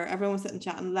 or everyone was sitting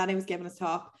chatting. Lanny was giving us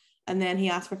talk, and then he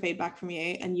asked for feedback from you,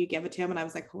 and you gave it to him, and I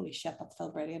was like, holy shit, that's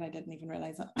Phil Brady, and I didn't even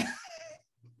realize it.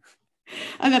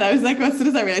 And then I was like, as soon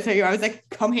as I realized who you are, I was like,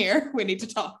 come here, we need to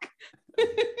talk.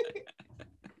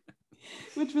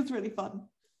 Which was really fun.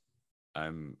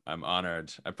 I'm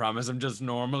honored. I promise I'm just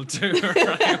normal too.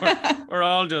 We're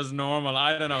all just normal.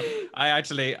 I don't know.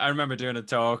 I remember doing a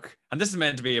talk, and this is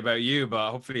meant to be about you,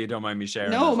 but hopefully you don't mind me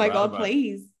sharing. No, my God,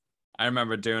 please. I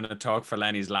remember doing a talk for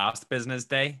Lenny's last business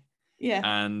day. Yeah.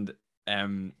 And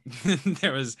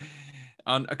there was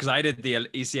because I did the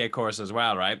ECA course as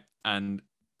well, right? And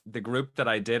the group that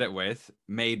I did it with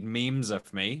made memes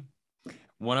of me.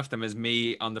 One of them is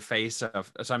me on the face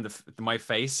of, so I'm my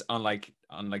face on like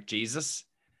Jesus,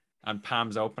 and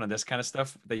palms open and this kind of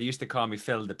stuff. They used to call me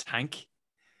Phil the Tank.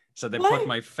 So they put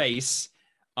my face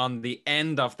on the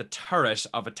end of the turret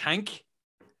of a tank.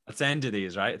 That's the end of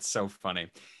these, right? It's so funny.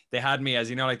 They had me as,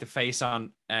 you know, like the face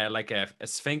on like a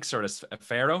sphinx or a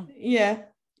pharaoh. Yeah.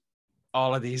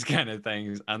 All of these kind of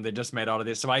things. And they just made all of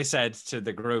this. So I said to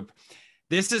the group,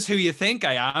 this is who you think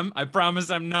I am. I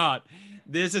promise I'm not.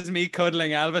 This is me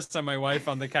cuddling Elvis and my wife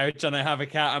on the couch, and I have a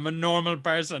cat. I'm a normal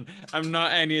person. I'm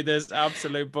not any of this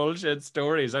absolute bullshit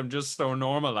stories. I'm just so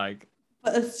normal, like.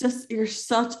 But it's just, you're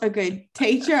such a good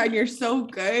teacher, and you're so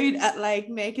good at like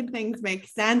making things make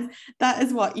sense. That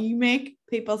is what you make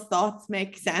people's thoughts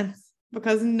make sense,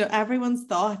 because everyone's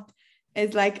thought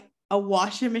is like a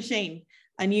washing machine,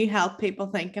 and you help people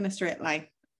think in a straight line.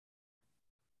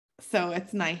 So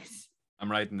it's nice. I'm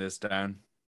writing this down.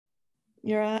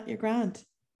 You're grand.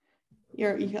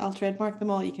 I'll trademark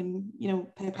them all. You can,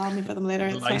 PayPal me for them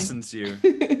later. License you.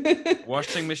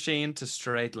 Washing machine to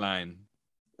straight line.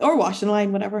 Or washing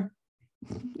line, whatever.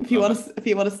 If you want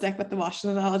to stick with the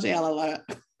washing analogy, I'll allow it.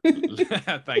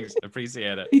 Thanks,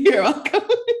 appreciate it. You're welcome.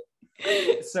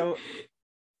 So,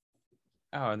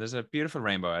 oh, and there's a beautiful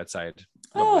rainbow outside.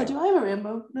 Oh, Lovely. do I have a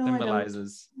rainbow? No, I don't.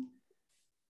 Symbolizes.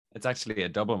 It's actually a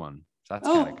double one. So that's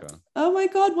Oh, kind of cool. oh my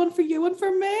God, one for you, one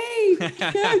for me.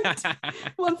 Cute.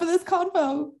 One for this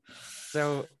convo.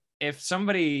 So if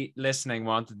somebody listening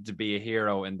wanted to be a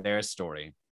hero in their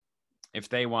story, if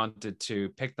they wanted to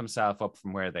pick themselves up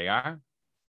from where they are,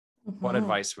 what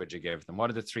advice would you give them? What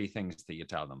are the 3 things that you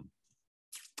tell them?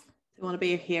 They want to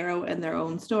be a hero in their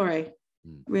own story.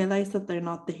 Realize that they're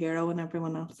not the hero in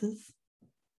everyone else's.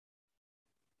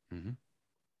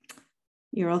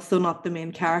 You're also not the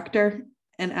main character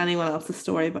in anyone else's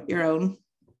story but your own.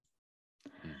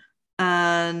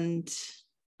 And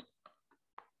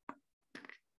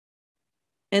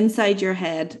inside your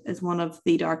head is one of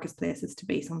the darkest places to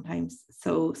be sometimes.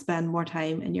 So spend more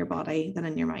time in your body than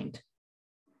in your mind.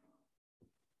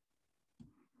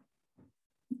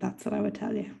 That's what I would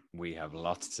tell you. We have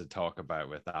lots to talk about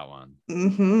with that one.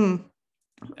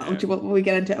 Will we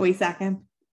get into it a wee second?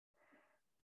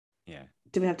 Yeah.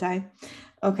 Do we have time?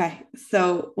 Okay.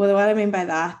 So what I mean by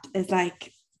that is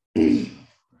like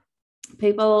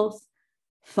people's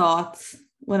thoughts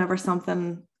whenever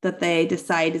something that they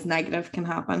decide is negative can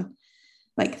happen.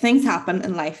 Like things happen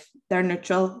in life. They're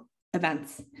neutral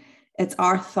events. It's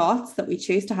our thoughts that we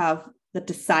choose to have that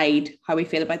decide how we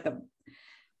feel about them.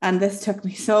 And this took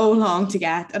me so long to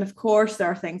get. And of course, there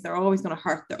are things that are always going to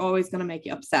hurt. They're always going to make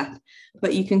you upset.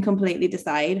 But you can completely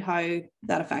decide how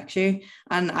that affects you.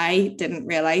 And I didn't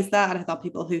realize that. I thought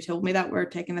people who told me that were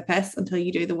taking the piss until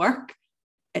you do the work.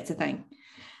 It's a thing.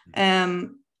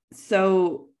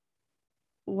 So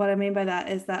what I mean by that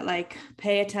is that, like,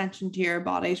 pay attention to your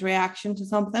body's reaction to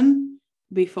something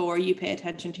before you pay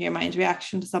attention to your mind's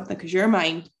reaction to something, because your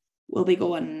mind will be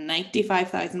going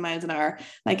 95,000 miles an hour.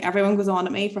 Like, everyone goes on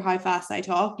at me for how fast I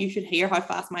talk. You should hear how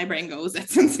fast my brain goes.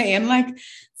 It's insane. Like,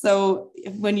 so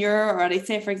when you're already,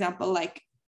 say for example, like,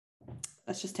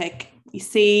 let's just take, you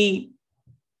see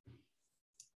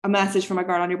a message from a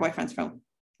girl on your boyfriend's phone.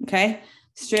 Okay.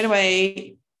 Straight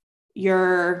away,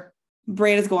 your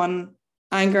brain is going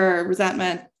anger,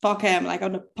 resentment, fuck him, like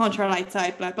I'm gonna punch her lights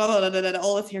out, like blah, blah, blah, blah, blah,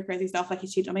 all this here crazy stuff, like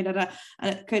he's cheated on me, blah, blah.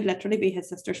 And it could literally be his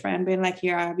sister's friend being like,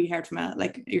 here, have you heard from it?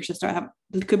 Like, your sister,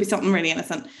 it could be something really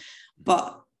innocent.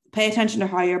 But pay attention to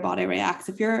how your body reacts.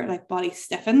 If your like body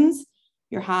stiffens,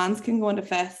 your hands can go into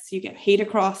fists, you get heat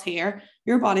across here,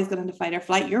 your body's going into fight or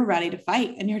flight, you're ready to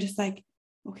fight, and you're just like,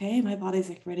 okay, my body's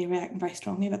like really reacting very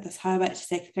strongly about this. How about just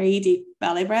take 3 deep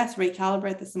belly breaths,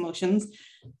 recalibrate this emotions,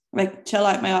 like chill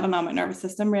out my autonomic nervous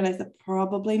system, realize that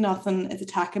probably nothing is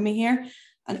attacking me here.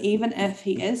 And even if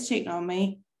he is cheating on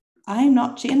me, I'm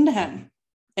not cheating to him.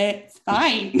 It's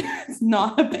fine. It's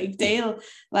not a big deal.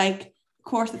 Like, of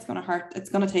course it's going to hurt. It's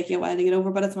going to take you a while to get over,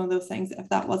 but it's one of those things, if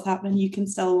that was happening, you can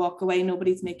still walk away.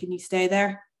 Nobody's making you stay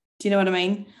there. Do you know what I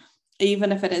mean?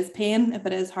 Even if it is pain, if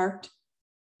it is hurt,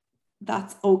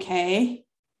 that's okay.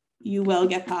 You will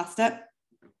get past it.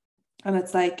 And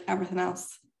it's like everything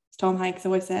else. Tom Hanks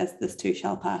always says, this too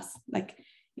shall pass. Like,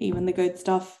 even the good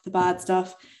stuff, the bad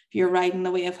stuff, if you're riding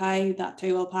the wave high, that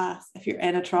too will pass. If you're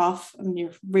in a trough and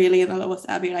you're really in the lowest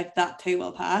ebb of your life, that too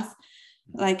will pass.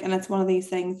 Like, and it's one of these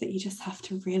things that you just have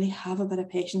to really have a bit of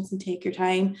patience and take your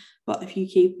time. But if you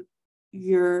keep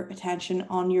your attention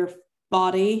on your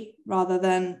body rather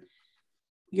than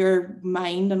your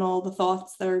mind and all the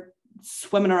thoughts that are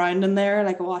swimming around in there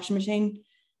like a washing machine,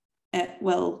 it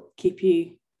will keep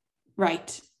you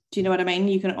right. Do you know what I mean?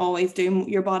 You can always do,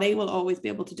 your body will always be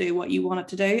able to do what you want it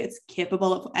to do. It's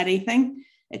capable of anything.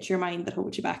 It's your mind that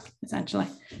holds you back, essentially.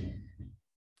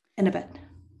 In a bit.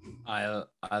 I'll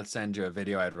send you a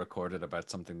video I'd recorded about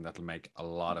something that'll make a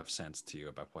lot of sense to you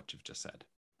about what you've just said.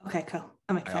 Okay, cool.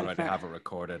 I'm excited. I already have it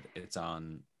recorded. It's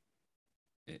on,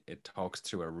 it talks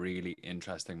through a really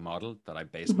interesting model that I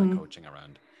base my coaching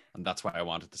around. And that's why I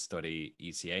wanted to study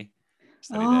ECA,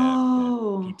 study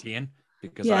the PTing.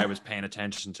 Because I was paying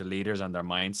attention to leaders and their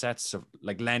mindsets. So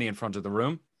like Lenny in front of the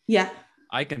room. Yeah.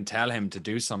 I can tell him to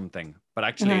do something, but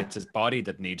actually it's his body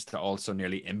that needs to also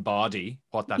nearly embody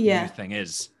what that new thing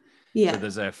is. Yeah.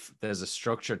 So there's a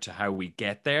structure to how we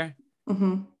get there.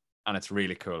 And it's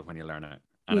really cool when you learn it.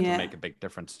 And it'll make a big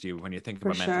difference to you when you think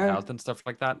about mental health and stuff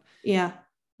like that. Yeah.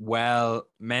 Well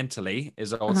mentally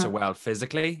is also well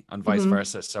physically, and vice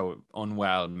versa. So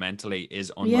unwell mentally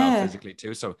is unwell physically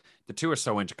too. So the two are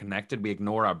so interconnected. We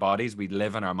ignore our bodies. We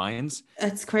live in our minds.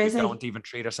 It's crazy. We don't even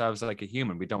treat ourselves like a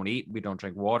human. We don't eat. We don't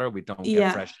drink water. We don't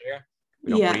get fresh air.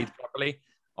 We don't breathe properly.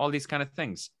 All these kind of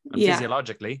things. And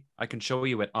physiologically, I can show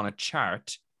you it on a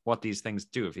chart what these things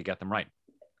do if you get them right.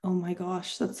 Oh my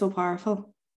gosh, that's so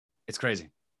powerful. It's crazy.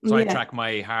 So I track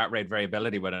my heart rate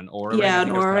variability with an Oura ring. Yeah, I think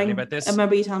an I was Oura telling you ring. about this. I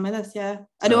remember you telling me this. Yeah,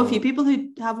 I know a few people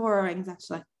who have Oura rings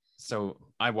actually. So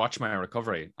I watch my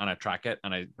recovery and I track it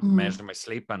and I measure my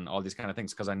sleep and all these kind of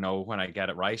things because I know when I get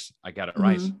it right, I get it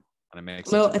right, and it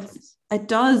makes such a difference. It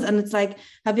does, and it's like,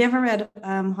 have you ever read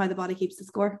How the Body Keeps the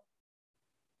Score?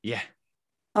 Yeah.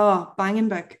 Oh, banging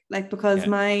book. Like, because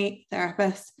my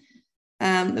therapist,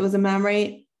 there was a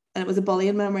memory, and it was a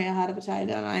bullying memory I had of a child,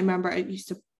 and I remember it used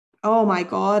to, oh my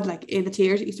God, like the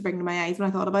tears it used to bring to my eyes when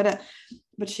I thought about it.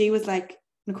 But she was like,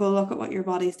 Nicole, look at what your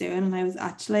body's doing. And I was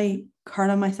actually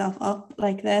curling myself up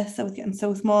like this. I was getting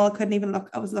so small, I couldn't even look.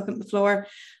 I was looking at the floor,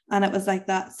 and it was like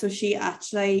that. So she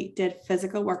actually did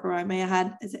physical work around me. I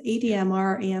had, is it EDMR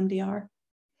or EMDR?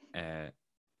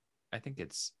 I think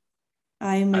it's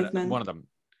eye movement. One of them.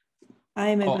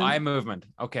 Eye movement. Oh, eye movement.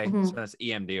 Okay. So that's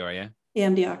EMDR, yeah?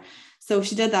 EMDR. So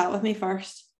she did that with me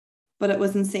first. But it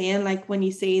was insane. Like, when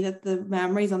you see that the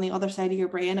memories on the other side of your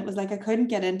brain, it was like I couldn't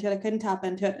get into it. I couldn't tap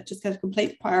into it. It just had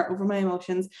complete power over my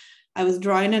emotions. I was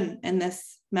drowning in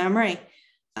this memory.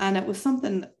 And it was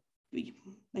something,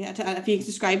 if you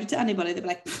described it to anybody, they'd be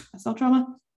like, that's not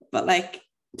trauma. But like,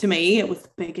 to me, it was the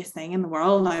biggest thing in the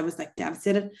world. I was like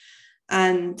devastated.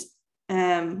 And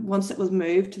once it was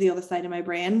moved to the other side of my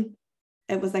brain,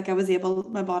 it was like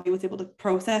my body was able to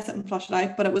process it and flush it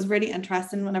out. But it was really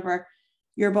interesting whenever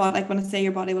your body, like when I say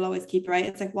your body will always keep you right,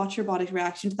 it's like, what's your body's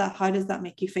reaction to that? How does that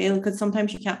make you feel? Because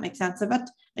sometimes you can't make sense of it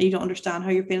and you don't understand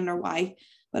how you're feeling or why.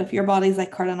 But if your body's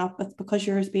like curling up, it's because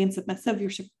you're being submissive,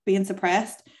 you're being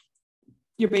suppressed,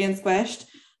 you're being squished.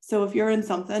 So if you're in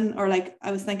something, or like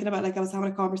I was thinking about, like I was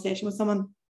having a conversation with someone,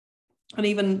 and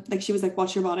even like she was like,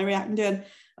 what's your body reacting to it?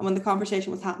 And when the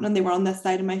conversation was happening, they were on this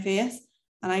side of my face,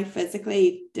 and I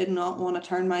physically did not want to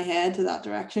turn my head to that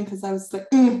direction because I was like,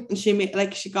 and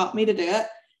she got me to do it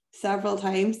several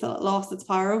times till it lost its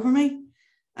power over me.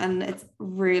 And it's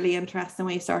really interesting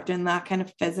when you start doing that kind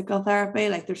of physical therapy.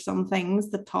 Like, there's some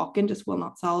things that talking just will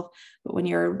not solve, but when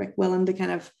you're like willing to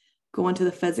kind of go into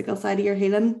the physical side of your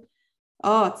healing,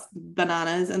 oh, it's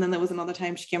bananas. And then there was another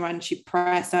time she came around and she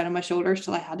pressed down on my shoulders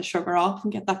till I had to shrug her off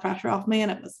and get that pressure off me,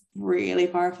 and it was really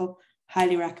powerful.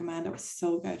 Highly recommend. It was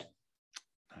so good.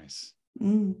 Nice.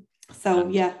 So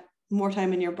yeah, more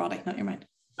time in your body, not your mind.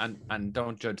 And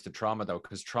don't judge the trauma though,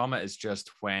 because trauma is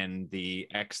just when the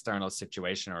external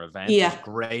situation or event is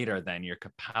greater than your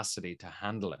capacity to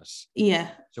handle it. Yeah.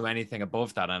 So anything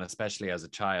above that, and especially as a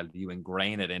child, you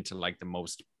ingrain it into like the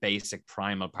most basic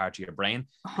primal part of your brain.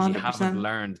 '100%. You haven't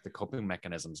learned the coping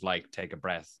mechanisms, like take a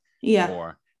breath,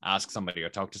 or ask somebody or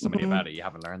talk to somebody about it. You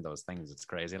haven't learned those things. It's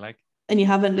crazy, like. And you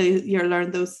haven't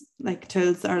learned those like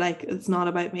tools are like, it's not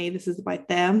about me, this is about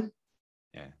them.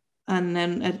 Yeah. And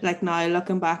then it, like now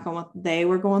looking back on what they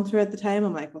were going through at the time,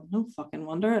 I'm like, well, no fucking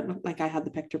wonder it looked like I had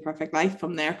the picture perfect life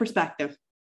from their perspective.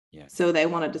 Yeah. So they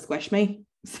wanted to squish me.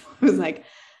 So I was like,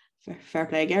 fair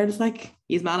play, girls, like,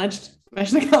 he's managed.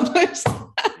 Mission accomplished.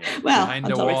 Yeah. Well, behind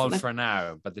the wall for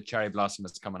now, but the cherry blossom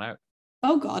is coming out.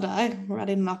 Oh God, I'm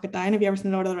ready to knock it down. Have you ever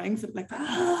seen Lord of the Rings? It's like,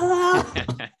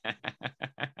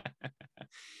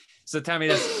 So tell me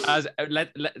this,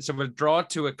 so we'll draw it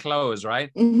to a close, right?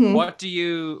 What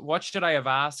should I have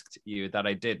asked you that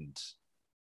I didn't?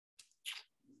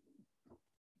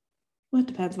 Well, it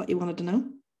depends what you wanted to know.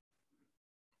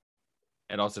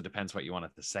 It also depends what you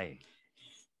wanted to say.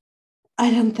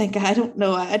 I don't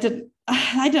know. I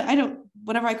don't,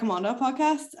 whenever I come onto a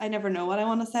podcast, I never know what I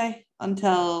want to say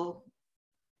until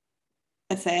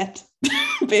I say it.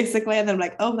 Basically, and then I'm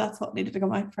like, oh, that's what needed to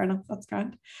come out. Fair enough, that's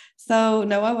grand. So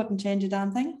no, I wouldn't change a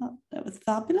damn thing. That was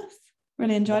fabulous.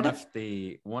 Really enjoyed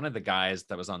it. One of the guys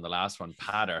that was on the last one,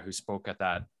 Patter, who spoke at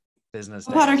that business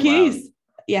day. Patter Hughes.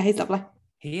 Yeah, he's lovely.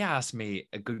 He asked me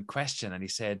a good question, and he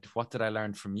said, what did I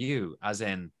learn from you? As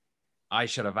in, I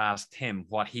should have asked him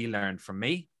what he learned from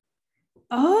me.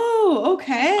 Oh,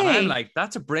 okay. And I'm like,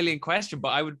 that's a brilliant question, but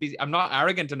I'm not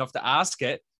arrogant enough to ask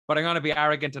it. But I'm going to be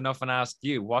arrogant enough and ask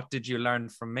you, what did you learn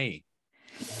from me?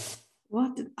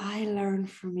 What did I learn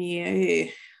from you?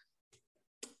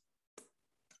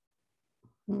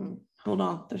 Hold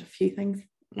on. There's a few things.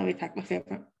 Let me pick my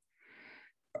favorite.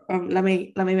 Let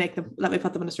me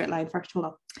put them in a straight line first.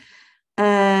 Hold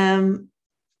on.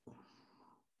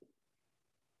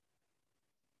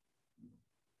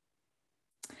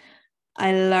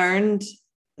 I learned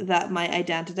that my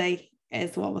identity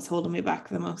is what was holding me back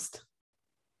the most.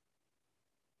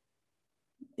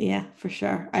 Yeah, for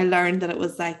sure. I learned that it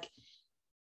was like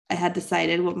I had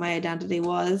decided what my identity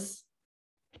was,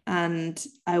 and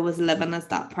I was living as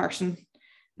that person.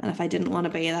 And if I didn't want to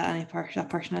be that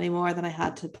person anymore, then I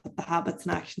had to put the habits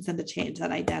and actions in to change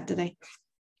that identity.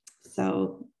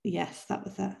 So yes, that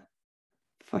was it.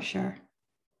 For sure.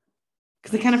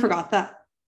 Because I kind of forgot that.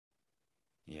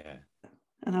 Yeah.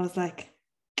 And I was like,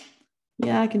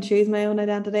 yeah, I can choose my own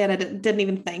identity. And I didn't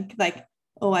even think like,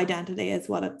 oh, identity is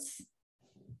what's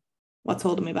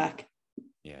holding me back.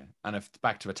 Yeah. And if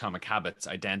back to Atomic Habits,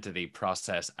 identity,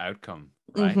 process, outcome,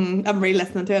 right? I'm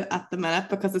re-listening to it at the minute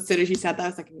because as soon as you said that, I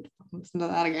was like, I need to listen to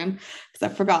that again because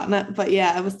I've forgotten it. But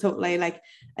yeah, it was totally like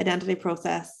identity,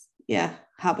 process, yeah,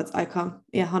 habits, outcome,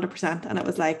 yeah, 100%. And it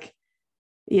was like,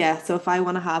 yeah, so if I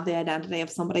want to have the identity of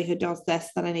somebody who does this,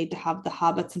 then I need to have the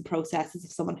habits and processes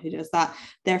of someone who does that.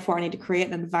 Therefore, I need to create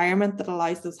an environment that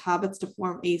allows those habits to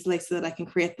form easily so that I can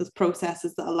create those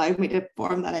processes that allow me to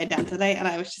form that identity. And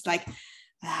I was just like,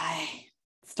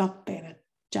 stop being a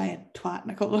giant twat,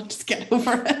 Nicole, just get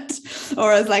over it.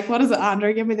 Or I was like, what is it,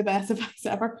 Andrew? Give me the best advice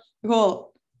ever.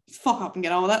 Nicole, just fuck up and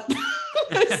get on with it.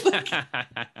 It's like,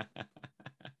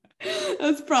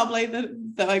 that's probably the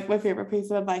like my favorite piece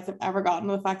of advice I've ever gotten.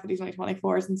 The fact that he's only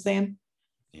 24 is insane.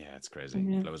 Yeah, it's crazy.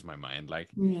 Yeah. It blows my mind.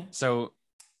 Like, yeah. So,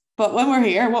 but when we're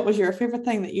here, what was your favorite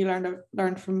thing that you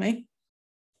learned from me?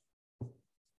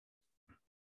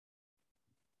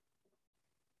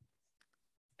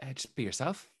 just be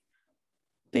yourself.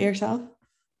 Be yourself.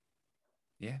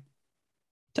 Yeah.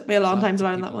 Took me a long time to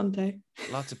learn that one too.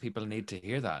 Lots of people need to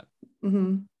hear that.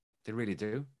 Mm-hmm. They really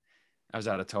do. I was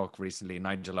at a talk recently,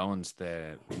 Nigel Owens,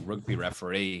 the rugby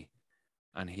referee,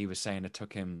 and he was saying it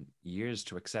took him years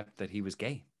to accept that he was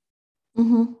gay.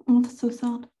 Mm-hmm. Oh, that's so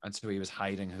sad. And so he was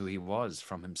hiding who he was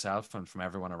from himself and from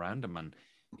everyone around him. And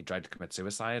he tried to commit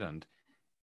suicide and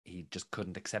he just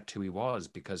couldn't accept who he was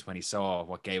because when he saw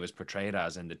what gay was portrayed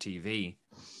as in the TV,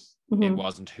 it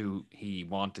wasn't who he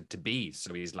wanted to be.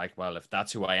 So he's like, well, if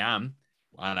that's who I am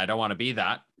and I don't want to be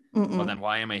that, well, then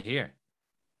why am I here?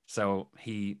 So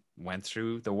he went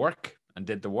through the work and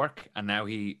did the work, and now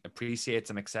he appreciates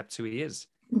and accepts who he is.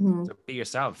 So be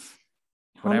yourself,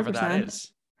 whatever 100%. That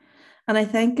is. And I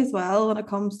think as well, when it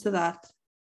comes to that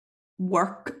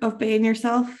work of being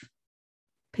yourself,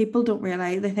 people don't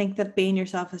realize, they think that being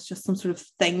yourself is just some sort of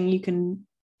thing you can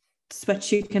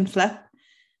switch, you can flip.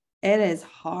 It is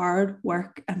hard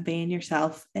work, and being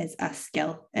yourself is a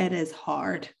skill. It is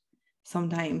hard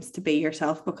sometimes to be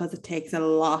yourself because it takes a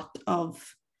lot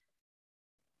of,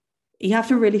 you have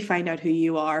to really find out who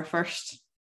you are first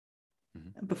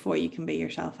before you can be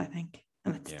yourself, I think.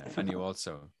 And it's difficult. And you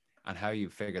also, and how you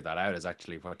figure that out is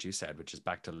actually what you said, which is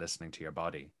back to listening to your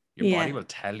body. Your body will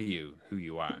tell you who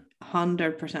you are.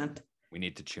 100%. We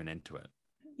need to tune into it.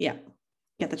 Yeah.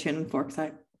 Get the tuning forks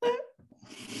out.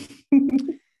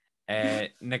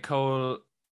 Nicole,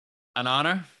 an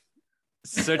honor.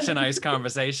 Such a nice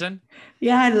conversation.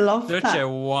 Yeah, I love that. Such a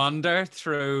wander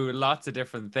through lots of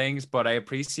different things, but I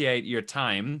appreciate your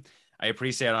time. I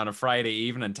appreciate on a Friday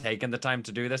evening taking the time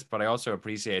to do this, but I also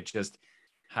appreciate just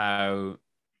how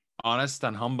honest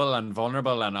and humble and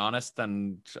vulnerable and honest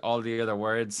and all the other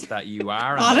words that you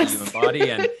are and that you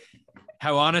embody and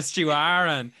how honest you are.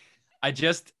 And I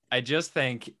just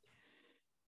think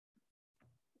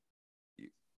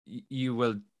you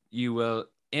will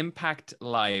impact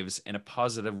lives in a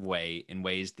positive way in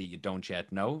ways that you don't yet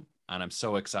know. And I'm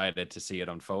so excited to see it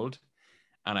unfold.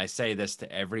 And I say this to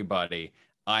everybody.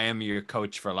 I am your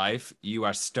coach for life. You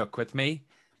are stuck with me.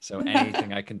 So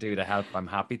anything I can do to help, I'm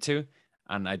happy to.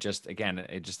 And I just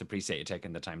appreciate you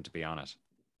taking the time to be on it.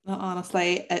 Well,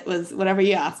 honestly, it was, whenever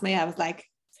you asked me, I was like,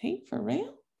 is he for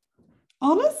real?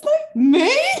 Honestly?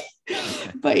 Me?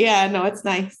 But yeah, no, it's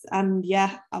nice. And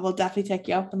yeah, I will definitely take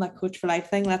you up on that coach for life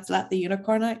thing. Let's let the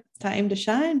unicorn out. It's time to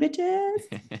shine, bitches.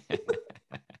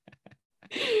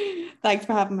 Thanks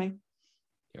for having me.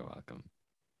 You're welcome.